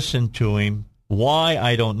actually listen to him. Why,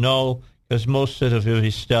 I don't know, because most of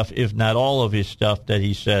his stuff, if not all of his stuff that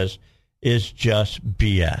he says, is just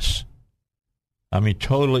BS. I mean,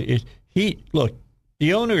 totally. Look,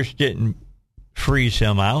 the owners didn't freeze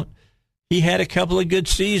him out. He had a couple of good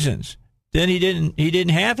seasons. Then he didn't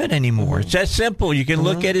have it anymore. It's that simple. You can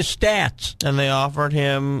look at his stats. And they offered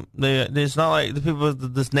him. It's not like the people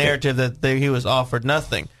with this narrative that he was offered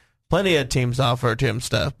nothing. Plenty of teams offered him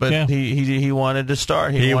stuff, but he wanted to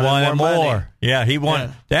start. He wanted more. Money. Yeah, he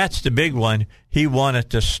wanted. Yeah. That's the big one. He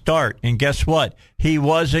wanted to start, and guess what? He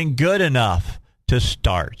wasn't good enough to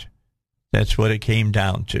start. That's what it came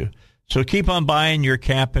down to. So keep on buying your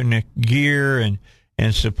Kaepernick gear and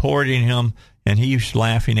supporting him, and he's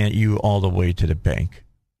laughing at you all the way to the bank.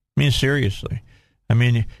 I mean, seriously. I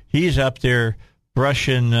mean, he's up there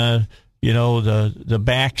brushing, the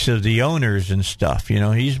backs of the owners and stuff.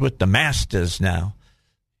 He's with the Masters now.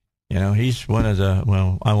 He's one of the,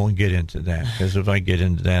 well, I won't get into that, because if I get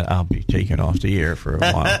into that, I'll be taken off the air for a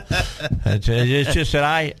while. It's just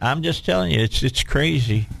that I'm just telling you, it's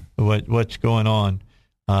crazy what's going on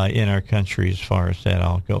in our country as far as that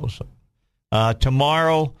all goes.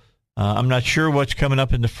 Tomorrow, I'm not sure what's coming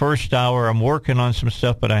up in the first hour. I'm working on some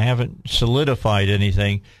stuff, but I haven't solidified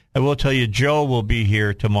anything. I will tell you, Joe will be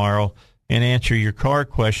here tomorrow and answer your car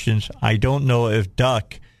questions. I don't know if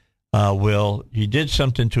Duck will. He did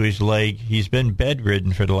something to his leg. He's been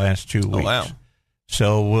bedridden for the last 2 weeks. Oh, wow.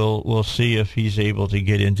 So we'll see if he's able to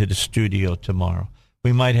get into the studio tomorrow.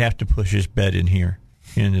 We might have to push his bed in here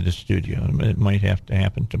into the studio. It might have to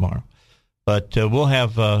happen tomorrow. But we'll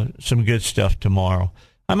have some good stuff tomorrow.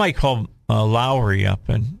 I might call Lowry up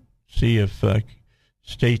and see if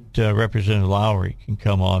State Representative Lowry can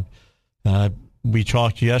come on. We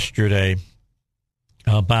talked yesterday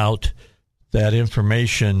about that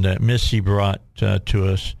information that Missy brought to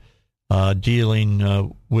us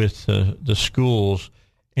dealing with the schools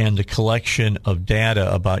and the collection of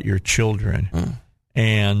data about your children.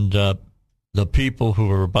 And the people who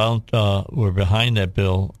were behind that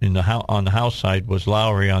bill on the House side was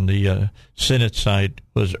Lowry. On the Senate side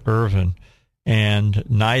was Irvin, and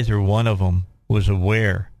neither one of them was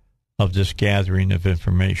aware of this gathering of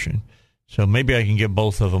information. So maybe I can get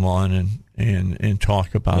both of them on and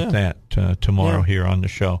talk about that tomorrow here on the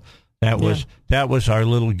show. That was our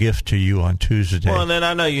little gift to you on Tuesday. Well, and then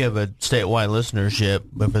I know you have a statewide listenership,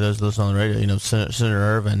 but for those listening on the radio, Senator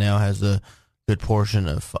Irvin now has a good portion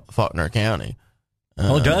of Faulkner County.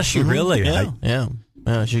 Does she really? Yeah.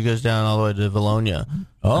 She goes down all the way to Valonia.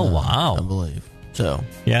 Oh, wow. I believe. So.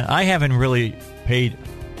 Yeah, I haven't really paid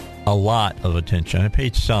a lot of attention. I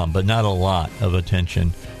paid some, but not a lot of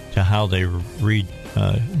attention to how they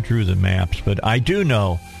drew the maps. But I do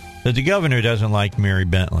know that the governor doesn't like Mary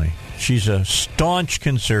Bentley. She's a staunch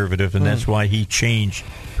conservative, and that's why he changed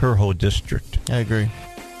her whole district. I agree.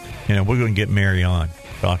 You know, we're going to get Mary on,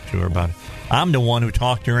 talk to her about it. I'm the one who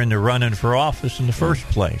talked her into running for office in the first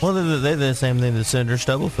place. Well, they're the same thing that Senator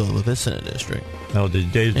Stubblefield with his Senate district. Oh,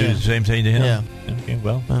 did they do the same thing to him? Yeah. Okay,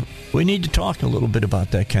 well, we need to talk a little bit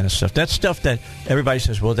about that kind of stuff. That's stuff that everybody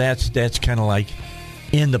says, well, that's kind of like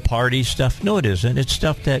in the party stuff. No, it isn't. It's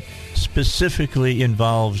stuff that specifically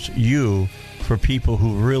involves you for people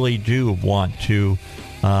who really do want to,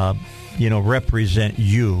 represent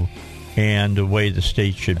you and the way the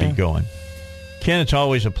state should be going. Ken, it's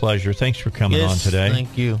always a pleasure. Thanks for coming on today.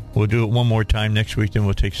 Thank you. We'll do it one more time next week, then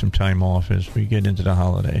we'll take some time off as we get into the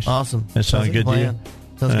holidays. Awesome. That sound good to you?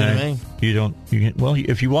 Sounds good to me. Well,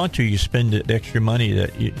 if you want to, you spend the extra money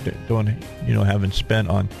that you don't, haven't spent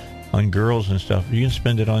on girls and stuff. You can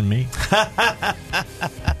spend it on me.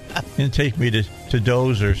 And take me to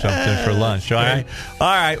Doe's or something for lunch. All right. All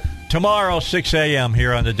right. Tomorrow, 6 a.m.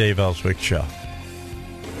 here on the Dave Eslwick Show.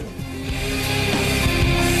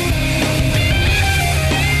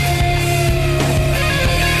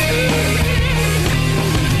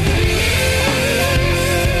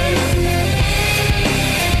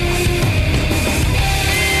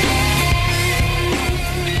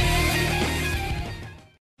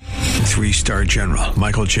 Three-star General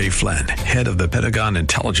Michael J. Flynn, head of the Pentagon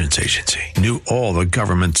Intelligence Agency, knew all the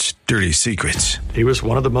government's dirty secrets. He was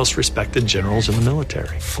one of the most respected generals in the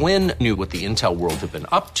military. Flynn knew what the intel world had been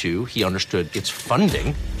up to. He understood its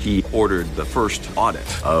funding. He ordered the first audit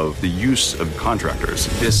of the use of contractors.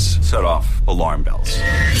 This set off alarm bells.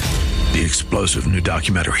 The explosive new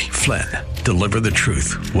documentary, Flynn, Deliver the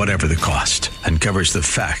Truth, Whatever the Cost, uncovers the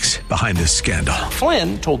facts behind this scandal.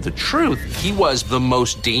 Flynn told the truth. He was the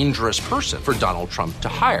most dangerous person for Donald Trump to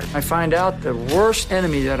hire. I find out the worst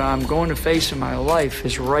enemy that I'm going to face in my life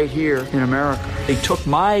is right here in America. They took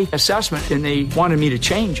my assessment and they wanted me to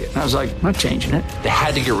change it. And I was like, I'm not changing it. They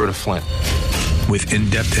had to get rid of Flynn. With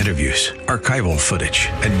in-depth interviews, archival footage,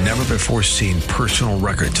 and never-before-seen personal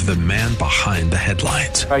records of the man behind the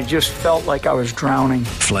headlines. I just felt like I was drowning.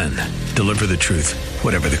 Flynn, Deliver the Truth,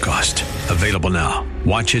 Whatever the Cost. Available now.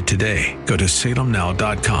 Watch it today. Go to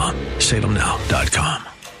salemnow.com. salemnow.com.